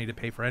enough money to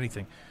pay for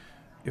anything.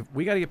 If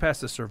we got to get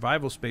past the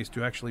survival space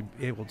to actually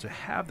be able to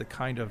have the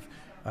kind of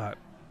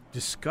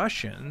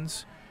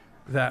discussions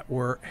that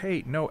were,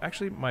 hey, no,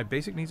 actually my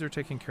basic needs are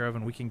taken care of,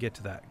 and we can get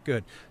to that.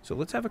 Good. So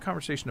let's have a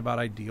conversation about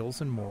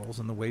ideals and morals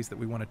and the ways that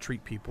we want to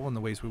treat people and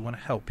the ways we want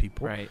to help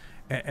people. Right.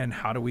 And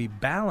how do we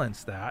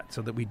balance that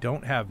so that we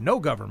don't have no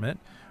government,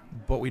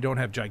 but we don't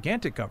have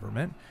gigantic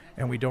government,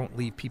 and we don't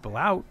leave people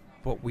out,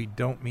 but we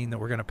don't mean that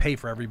we're going to pay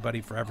for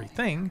everybody for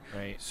everything.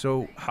 Right.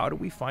 So how do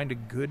we find a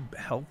good,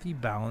 healthy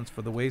balance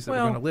for the ways that we're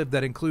going to live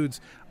that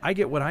includes, I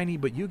get what I need,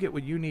 but you get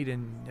what you need,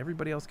 and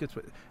everybody else gets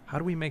what... How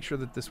do we make sure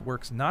that this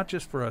works not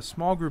just for a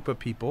small group of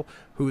people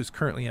who is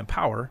currently in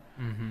power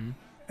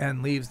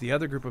and leaves the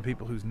other group of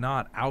people who's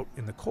not out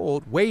in the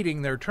cold,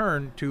 waiting their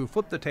turn to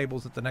flip the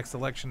tables at the next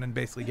election and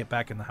basically get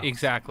back in the house?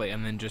 Exactly,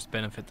 and then just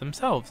benefit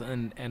themselves.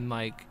 And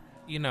like,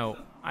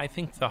 I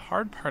think the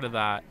hard part of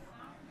that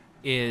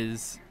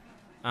is...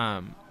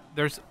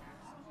 there's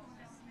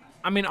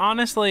I mean,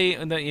 honestly,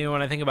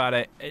 when I think about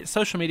it,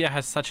 social media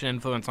has such an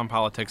influence on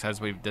politics, as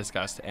we've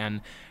discussed,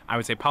 and I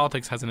would say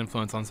politics has an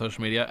influence on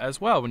social media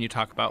as well. When you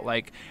talk about,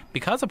 like,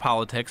 because of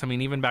politics, I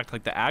mean, even back to,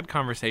 like, the ad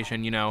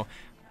conversation,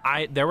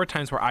 there were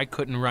times where I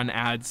couldn't run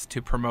ads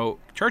to promote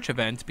church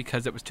events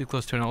because it was too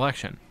close to an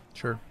election.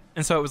 Sure.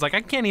 And so it was like,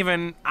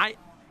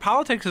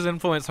 politics has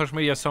influenced social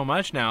media so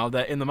much now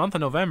that in the month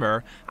of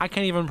November, I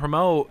can't even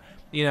promote,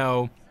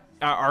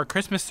 our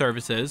Christmas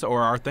services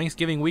or our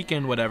Thanksgiving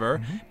weekend, whatever,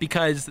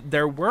 because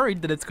they're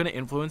worried that it's going to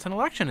influence an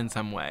election in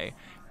some way.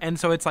 And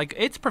so it's like,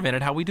 it's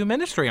prevented how we do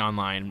ministry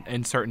online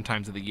in certain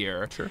times of the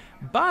year. Sure.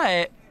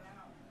 But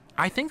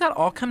I think that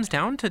all comes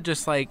down to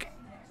just like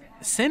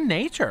sin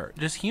nature,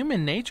 just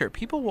human nature.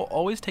 People will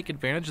always take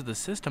advantage of the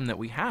system that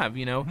we have.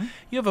 You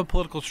have a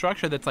political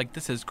structure that's like,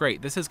 this is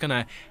great. This is going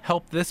to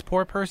help this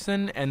poor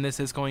person, and this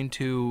is going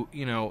to,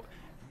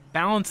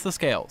 balance the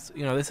scales.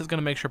 This is going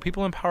to make sure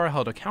people in power are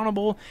held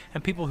accountable,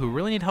 and people who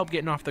really need help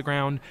getting off the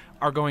ground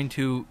are going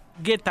to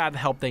get that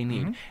help they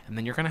need. And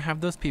then you're going to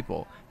have those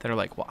people that are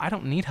like, well, I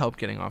don't need help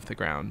getting off the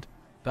ground,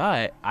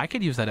 but I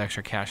could use that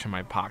extra cash in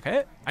my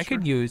pocket. I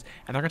could use,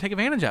 and they're going to take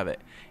advantage of it.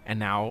 And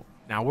now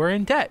we're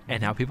in debt,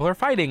 and now people are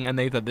fighting, and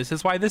they thought this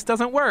is why this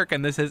doesn't work,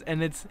 and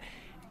it's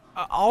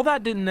all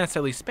that didn't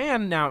necessarily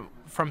span now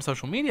from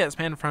social media. It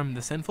spanned from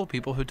the sinful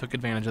people who took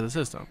advantage of the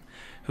system,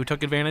 who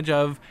took advantage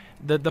of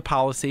the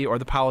policy or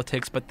the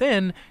politics, but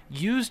then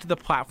used the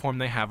platform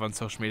they have on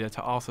social media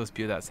to also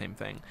spew that same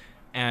thing.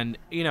 And,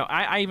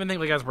 I even think,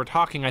 like, as we're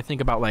talking, I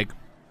think about, like,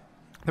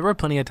 there were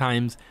plenty of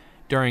times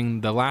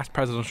during the last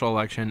presidential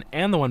election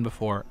and the one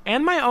before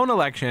and my own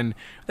election,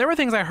 there were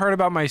things I heard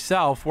about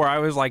myself where I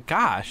was like,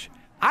 gosh,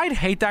 I'd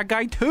hate that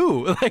guy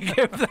too. Like,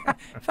 if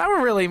that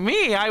were really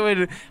me, I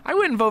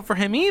wouldn't vote for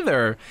him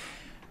either.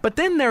 But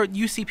then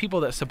you see people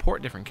that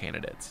support different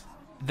candidates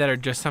that are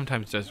just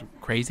sometimes just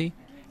crazy,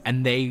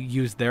 and they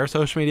use their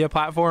social media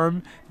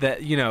platform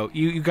that,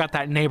 you got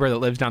that neighbor that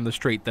lives down the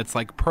street that's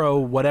like pro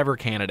whatever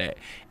candidate,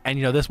 and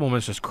this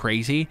woman's just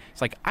crazy.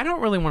 It's like, I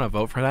don't really want to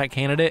vote for that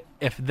candidate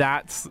if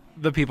that's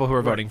the people who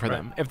are voting for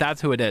them, if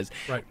that's who it is.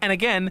 Right. And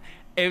again,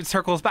 it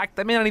circles back.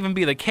 That may not even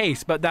be the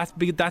case, but that's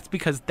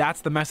because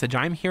that's the message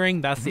I'm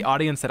hearing. That's the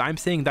audience that I'm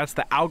seeing. That's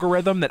the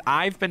algorithm that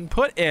I've been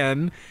put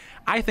in.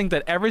 I think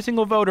that every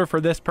single voter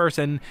for this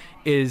person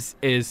is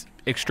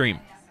extreme,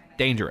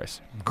 dangerous,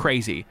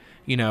 crazy,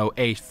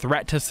 a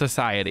threat to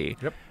society.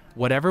 Yep.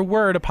 Whatever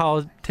word a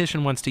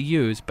politician wants to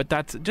use, but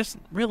that's just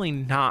really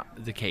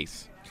not the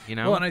case,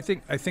 Well, and I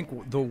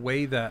think the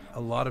way that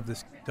a lot of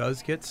this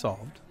does get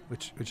solved,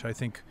 which I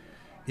think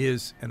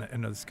is, and I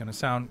know this is going to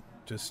sound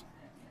just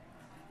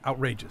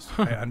outrageous.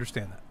 I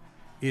understand that.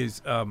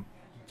 Is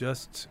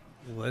just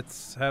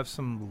let's have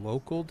some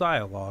local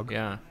dialogue.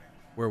 Yeah.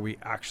 Where we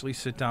actually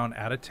sit down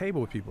at a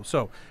table with people.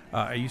 So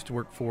I used to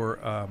work for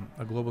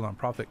a global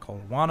nonprofit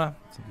called Awana.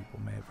 Some people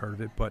may have heard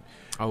of it, but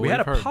we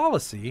had a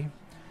policy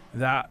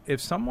that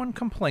if someone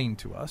complained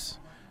to us,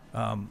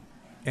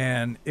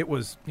 and it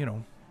was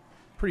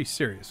pretty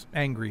serious,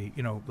 angry,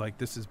 like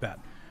this is bad,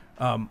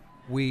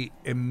 we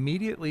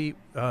immediately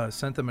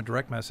sent them a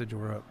direct message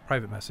or a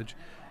private message,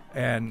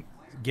 and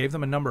gave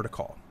them a number to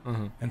call,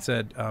 and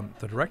said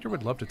the director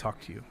would love to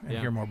talk to you and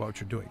hear more about what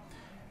you're doing.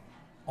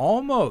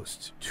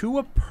 Almost to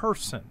a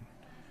person,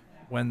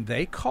 when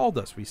they called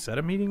us, we set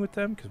a meeting with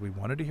them because we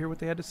wanted to hear what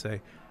they had to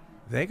say.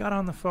 They got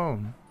on the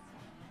phone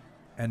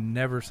and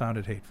never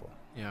sounded hateful.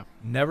 Yeah.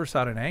 Never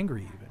sounded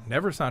angry even.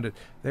 Never sounded,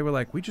 they were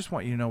like, we just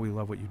want you to know we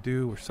love what you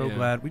do. We're so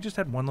glad. We just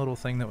had one little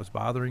thing that was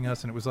bothering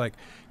us, and it was like,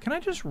 can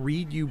I just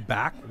read you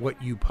back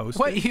what you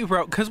posted? What you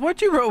wrote, because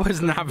what you wrote was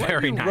not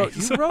very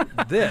nice. You wrote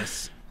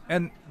this.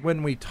 And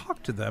when we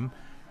talked to them,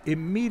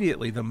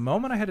 immediately, the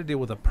moment I had to deal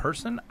with a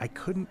person, I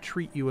couldn't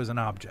treat you as an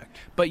object.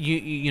 But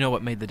you know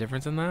what made the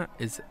difference in that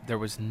is there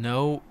was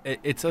no.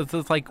 It's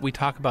like we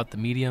talk about the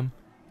medium,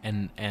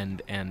 and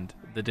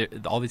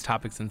all these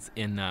topics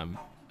in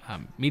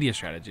media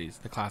strategies.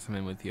 The class I'm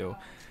in with you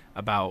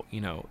about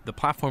the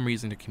platform we're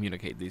using to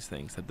communicate these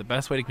things. That the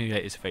best way to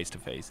communicate is face to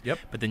face. Yep.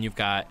 But then you've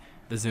got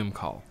the Zoom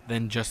call,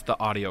 then just the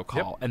audio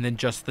call, and then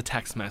just the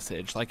text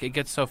message. Like, it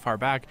gets so far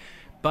back.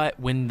 But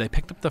when they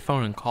picked up the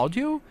phone and called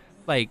you,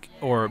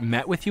 or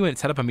met with you and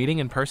set up a meeting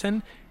in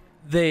person,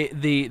 the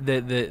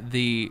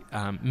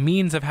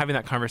means of having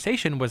that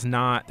conversation was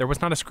not, there was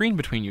not a screen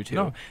between you two.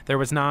 No. There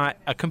was not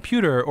a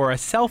computer or a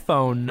cell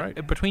phone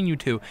between you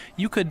two.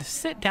 You could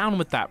sit down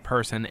with that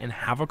person and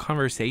have a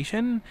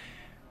conversation,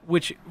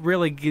 which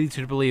really gets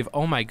you to believe,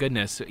 oh my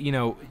goodness,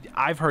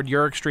 I've heard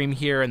you're extreme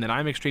here and then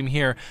I'm extreme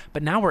here,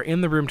 but now we're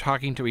in the room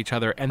talking to each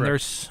other, and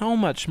there's so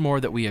much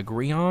more that we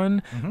agree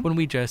on when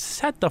we just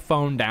set the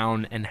phone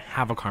down and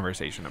have a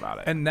conversation about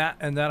it. And that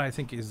I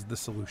think is the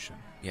solution.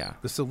 Yeah.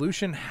 The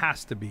solution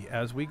has to be,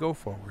 as we go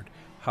forward,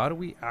 how do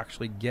we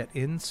actually get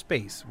in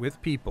space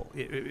with people,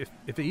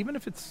 even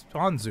if it's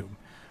on Zoom,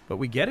 but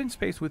we get in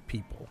space with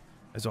people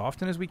as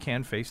often as we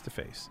can face to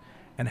face,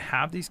 and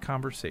have these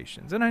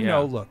conversations. And I Yeah.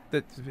 know, look,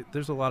 that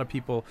there's a lot of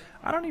people,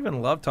 I don't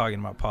even love talking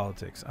about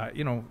politics,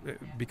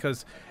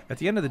 because at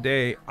the end of the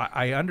day,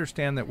 I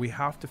understand that we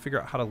have to figure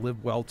out how to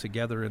live well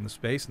together in the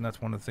space, and that's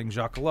one of the things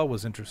Jacques Ellul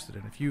was interested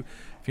in. If you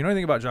know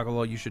anything about Jacques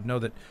Ellul, you should know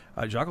that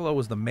Jacques Ellul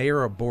was the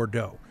mayor of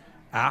Bordeaux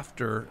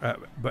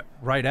but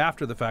right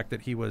after the fact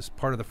that he was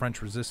part of the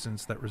French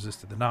resistance that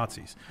resisted the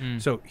Nazis.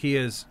 So he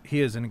is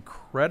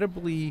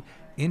incredibly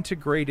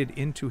integrated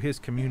into his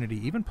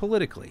community, even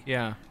politically.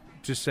 Yeah.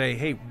 To say,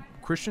 hey,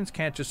 Christians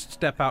can't just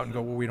step out and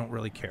go, well, we don't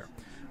really care.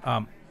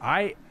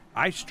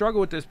 I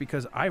struggle with this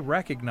because I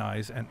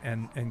recognize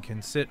and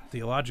can sit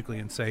theologically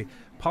and say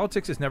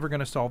politics is never going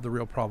to solve the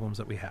real problems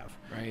that we have.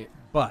 Right.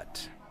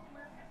 But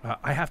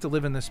I have to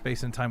live in this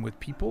space and time with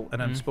people,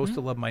 and I'm supposed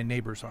to love my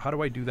neighbor. So how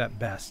do I do that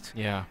best?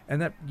 Yeah.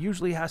 And that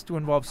usually has to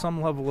involve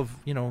some level of,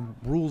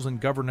 rules and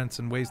governance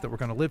and ways that we're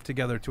going to live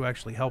together to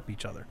actually help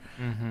each other.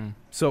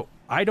 So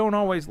I don't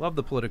always love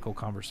the political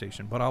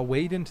conversation, but I'll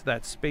wade into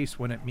that space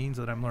when it means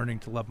that I'm learning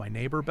to love my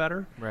neighbor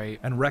better. Right.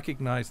 And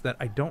recognize that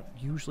I don't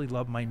usually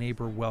love my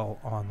neighbor well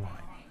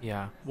online.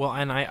 Yeah. Well,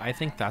 and I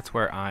think that's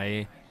where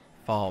I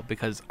fall,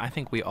 because I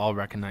think we all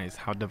recognize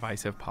how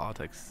divisive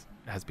politics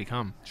has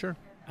become. Sure.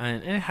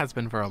 And it has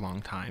been for a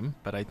long time,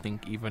 but I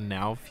think even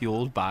now,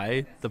 fueled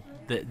by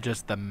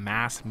the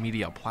mass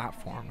media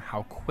platform,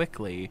 how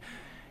quickly,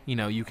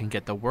 you can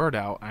get the word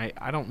out.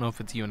 I don't know if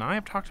it's you and I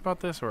have talked about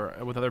this or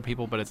with other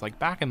people, but it's like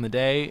back in the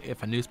day,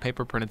 if a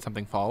newspaper printed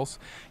something false,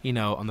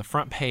 on the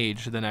front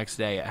page the next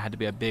day, it had to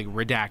be a big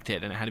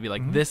redacted, and it had to be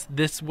like,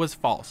 this was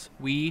false.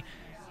 We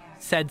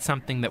said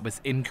something that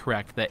was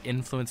incorrect, that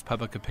influenced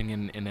public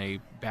opinion in a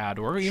bad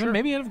or even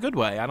maybe in a good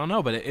way. I don't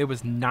know, but it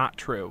was not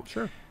true.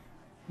 Sure.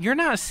 You're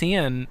not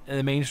seeing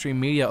the mainstream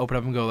media open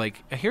up and go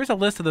like, here's a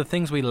list of the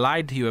things we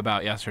lied to you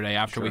about yesterday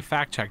after we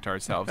fact-checked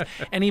ourselves.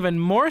 And even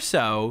more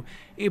so,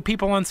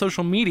 people on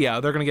social media,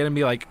 they're going to get and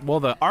be like,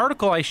 well, the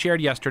article I shared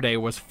yesterday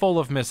was full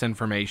of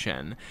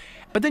misinformation.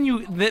 But then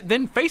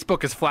then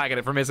Facebook is flagging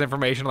it for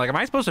misinformation. Like, am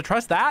I supposed to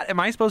trust that? Am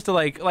I supposed to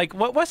like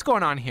what's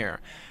going on here?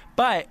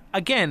 But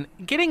again,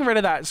 getting rid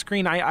of that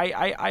screen,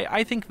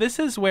 I think this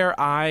is where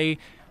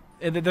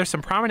there's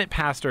some prominent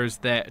pastors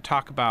that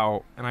talk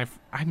about, and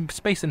I'm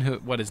spacing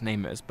what his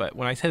name is, but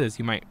when I say this,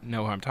 you might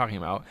know who I'm talking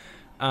about.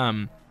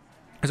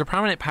 There's a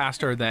prominent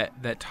pastor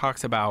that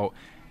talks about,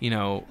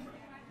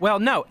 well,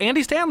 no,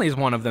 Andy Stanley is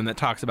one of them that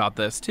talks about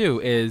this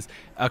too, is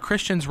a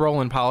Christian's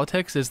role in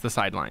politics is the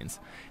sidelines.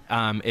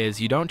 Is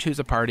you don't choose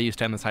a party, you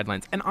stand on the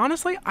sidelines. And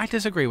honestly, I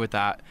disagree with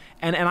that.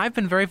 And I've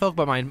been very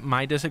vocal about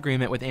my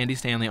disagreement with Andy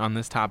Stanley on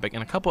this topic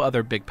and a couple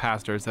other big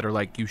pastors that are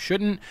like, you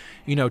shouldn't,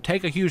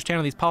 take a huge stand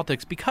on these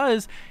politics,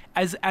 because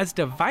as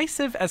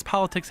divisive as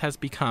politics has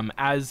become,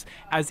 as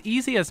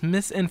easy as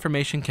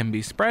misinformation can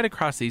be spread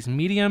across these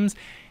mediums,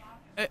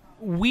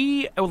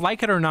 we,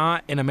 like it or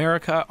not, in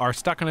America are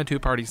stuck in a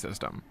two-party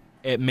system.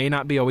 It may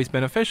not be always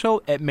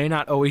beneficial, it may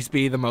not always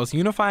be the most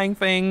unifying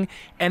thing,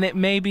 and it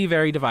may be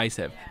very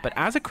divisive. But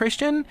as a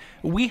Christian,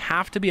 we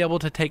have to be able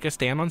to take a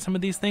stand on some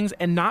of these things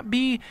and not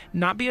be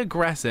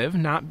aggressive,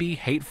 not be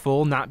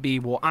hateful, not be,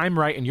 well, I'm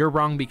right and you're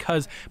wrong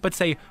but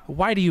say,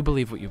 why do you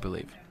believe what you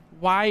believe?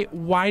 Why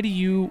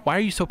are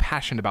you so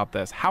passionate about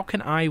this? How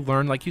can I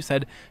learn, like you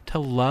said, to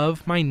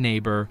love my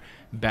neighbor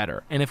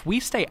better? And if we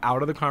stay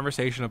out of the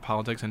conversation of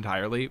politics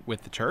entirely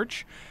with the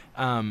church,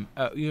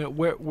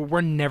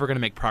 we're never going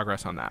to make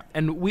progress on that.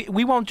 And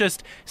we won't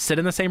just sit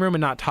in the same room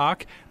and not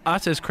talk.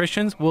 Us as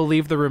Christians will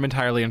leave the room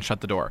entirely and shut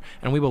the door.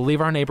 And we will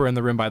leave our neighbor in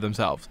the room by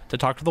themselves to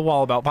talk to the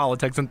wall about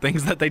politics and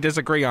things that they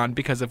disagree on.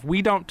 Because if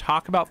we don't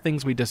talk about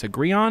things we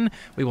disagree on,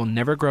 we will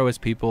never grow as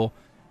people,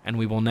 and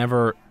we will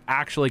never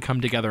actually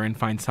come together and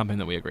find something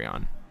that we agree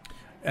on.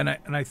 And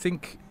I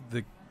think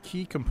the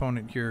key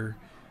component here,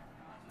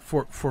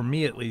 for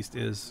me at least,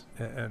 is,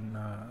 and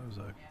it was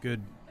a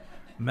good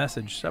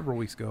message several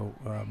weeks ago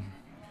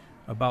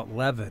about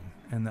leaven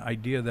and the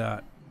idea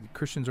that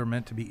Christians are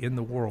meant to be in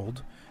the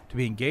world, to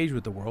be engaged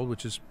with the world,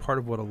 which is part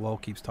of what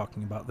Ellul keeps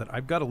talking about, that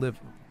I've got to live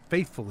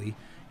faithfully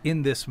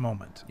in this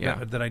moment.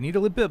 Yeah. That I need to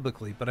live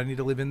biblically, but I need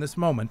to live in this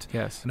moment.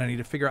 Yes. And I need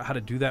to figure out how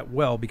to do that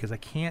well, because I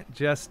can't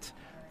just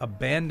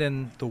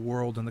abandon the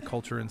world and the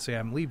culture and say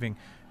I'm leaving.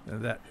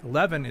 That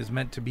leaven is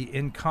meant to be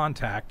in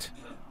contact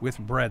with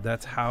bread.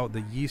 That's how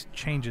the yeast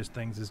changes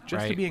things, is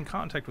just to be in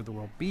contact with the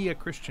world. Be a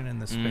Christian in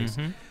this space.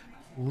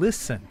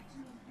 Listen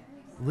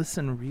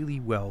really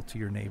well to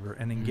your neighbor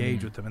and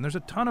engage with them. And there's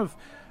a ton of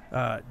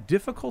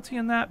difficulty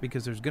in that,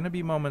 because there's going to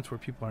be moments where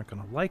people aren't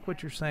going to like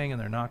what you're saying,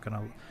 and they're not going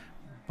to.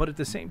 But at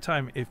the same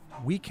time, if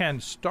we can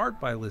start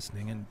by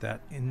listening, and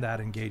that in that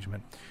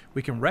engagement,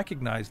 we can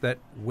recognize that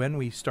when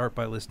we start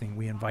by listening,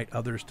 we invite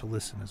others to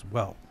listen as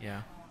well.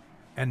 Yeah.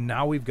 And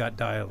now we've got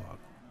dialogue.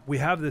 We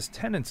have this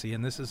tendency,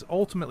 and this is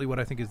ultimately what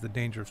I think is the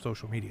danger of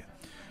social media.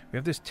 We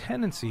have this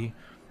tendency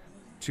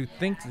to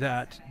think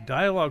that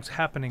dialogue's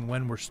happening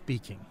when we're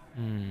speaking.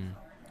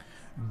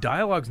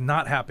 Dialogue's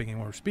not happening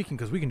when we're speaking,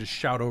 because we can just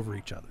shout over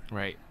each other.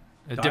 Right.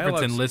 A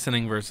difference in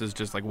listening versus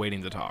just like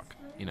waiting to talk,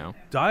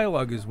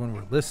 Dialogue is when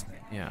we're listening.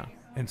 Yeah.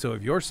 And so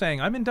if you're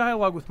saying, I'm in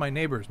dialogue with my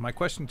neighbors, my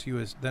question to you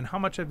is, then how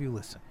much have you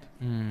listened?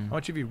 How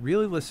much have you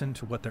really listened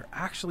to what they're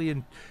actually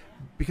in?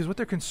 Because what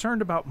they're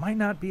concerned about might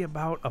not be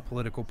about a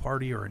political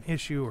party or an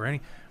issue or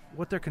any.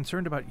 What they're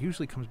concerned about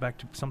usually comes back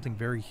to something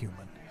very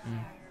human.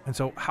 And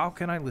so how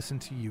can I listen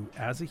to you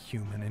as a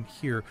human and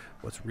hear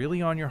what's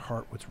really on your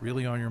heart, what's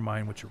really on your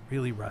mind, what you're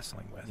really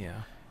wrestling with?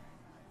 Yeah.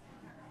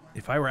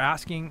 If I were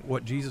asking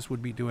what Jesus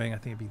would be doing, I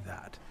think it'd be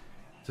that.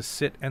 To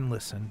sit and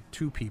listen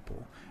to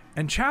people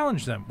and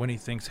challenge them when he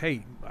thinks,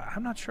 hey,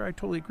 I'm not sure I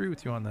totally agree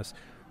with you on this.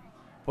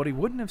 But he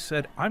wouldn't have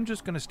said, I'm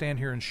just going to stand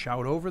here and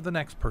shout over the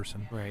next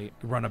person. Right.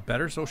 Run a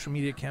better social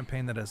media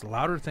campaign that has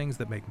louder things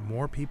that make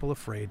more people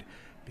afraid.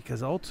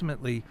 Because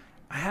ultimately,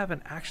 I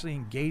haven't actually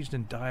engaged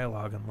in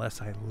dialogue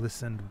unless I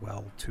listened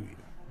well to you.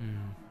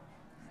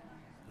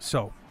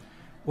 So,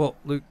 well,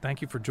 Luke,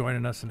 thank you for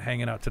joining us and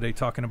hanging out today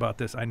talking about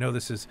this. I know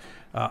this is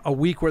a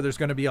week where there's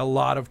going to be a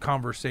lot of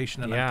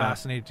conversation, and I'm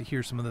fascinated to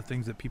hear some of the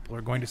things that people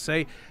are going to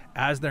say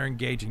as they're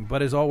engaging.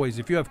 But as always,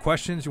 if you have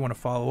questions, you want to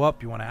follow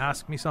up, you want to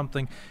ask me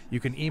something, you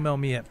can email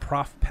me at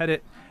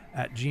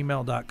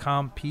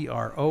profpettit@gmail.com,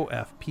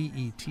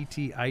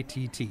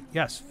 PROFPETTITT.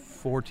 Yes,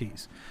 4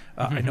 T's.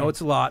 I know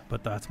it's a lot,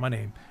 but that's my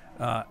name.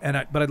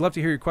 But I'd love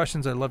to hear your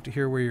questions. I'd love to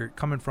hear where you're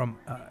coming from.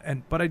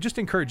 But I just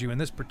encourage you in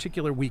this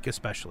particular week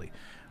especially,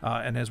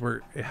 and as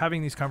we're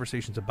having these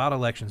conversations about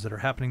elections that are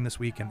happening this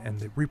week and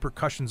the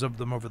repercussions of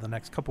them over the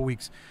next couple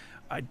weeks,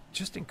 I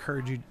just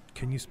encourage you,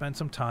 can you spend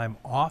some time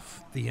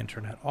off the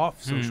internet,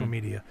 off social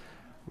media,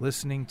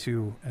 listening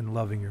to and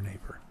loving your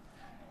neighbor?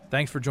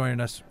 Thanks for joining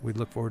us. We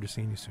look forward to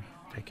seeing you soon.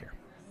 Take care.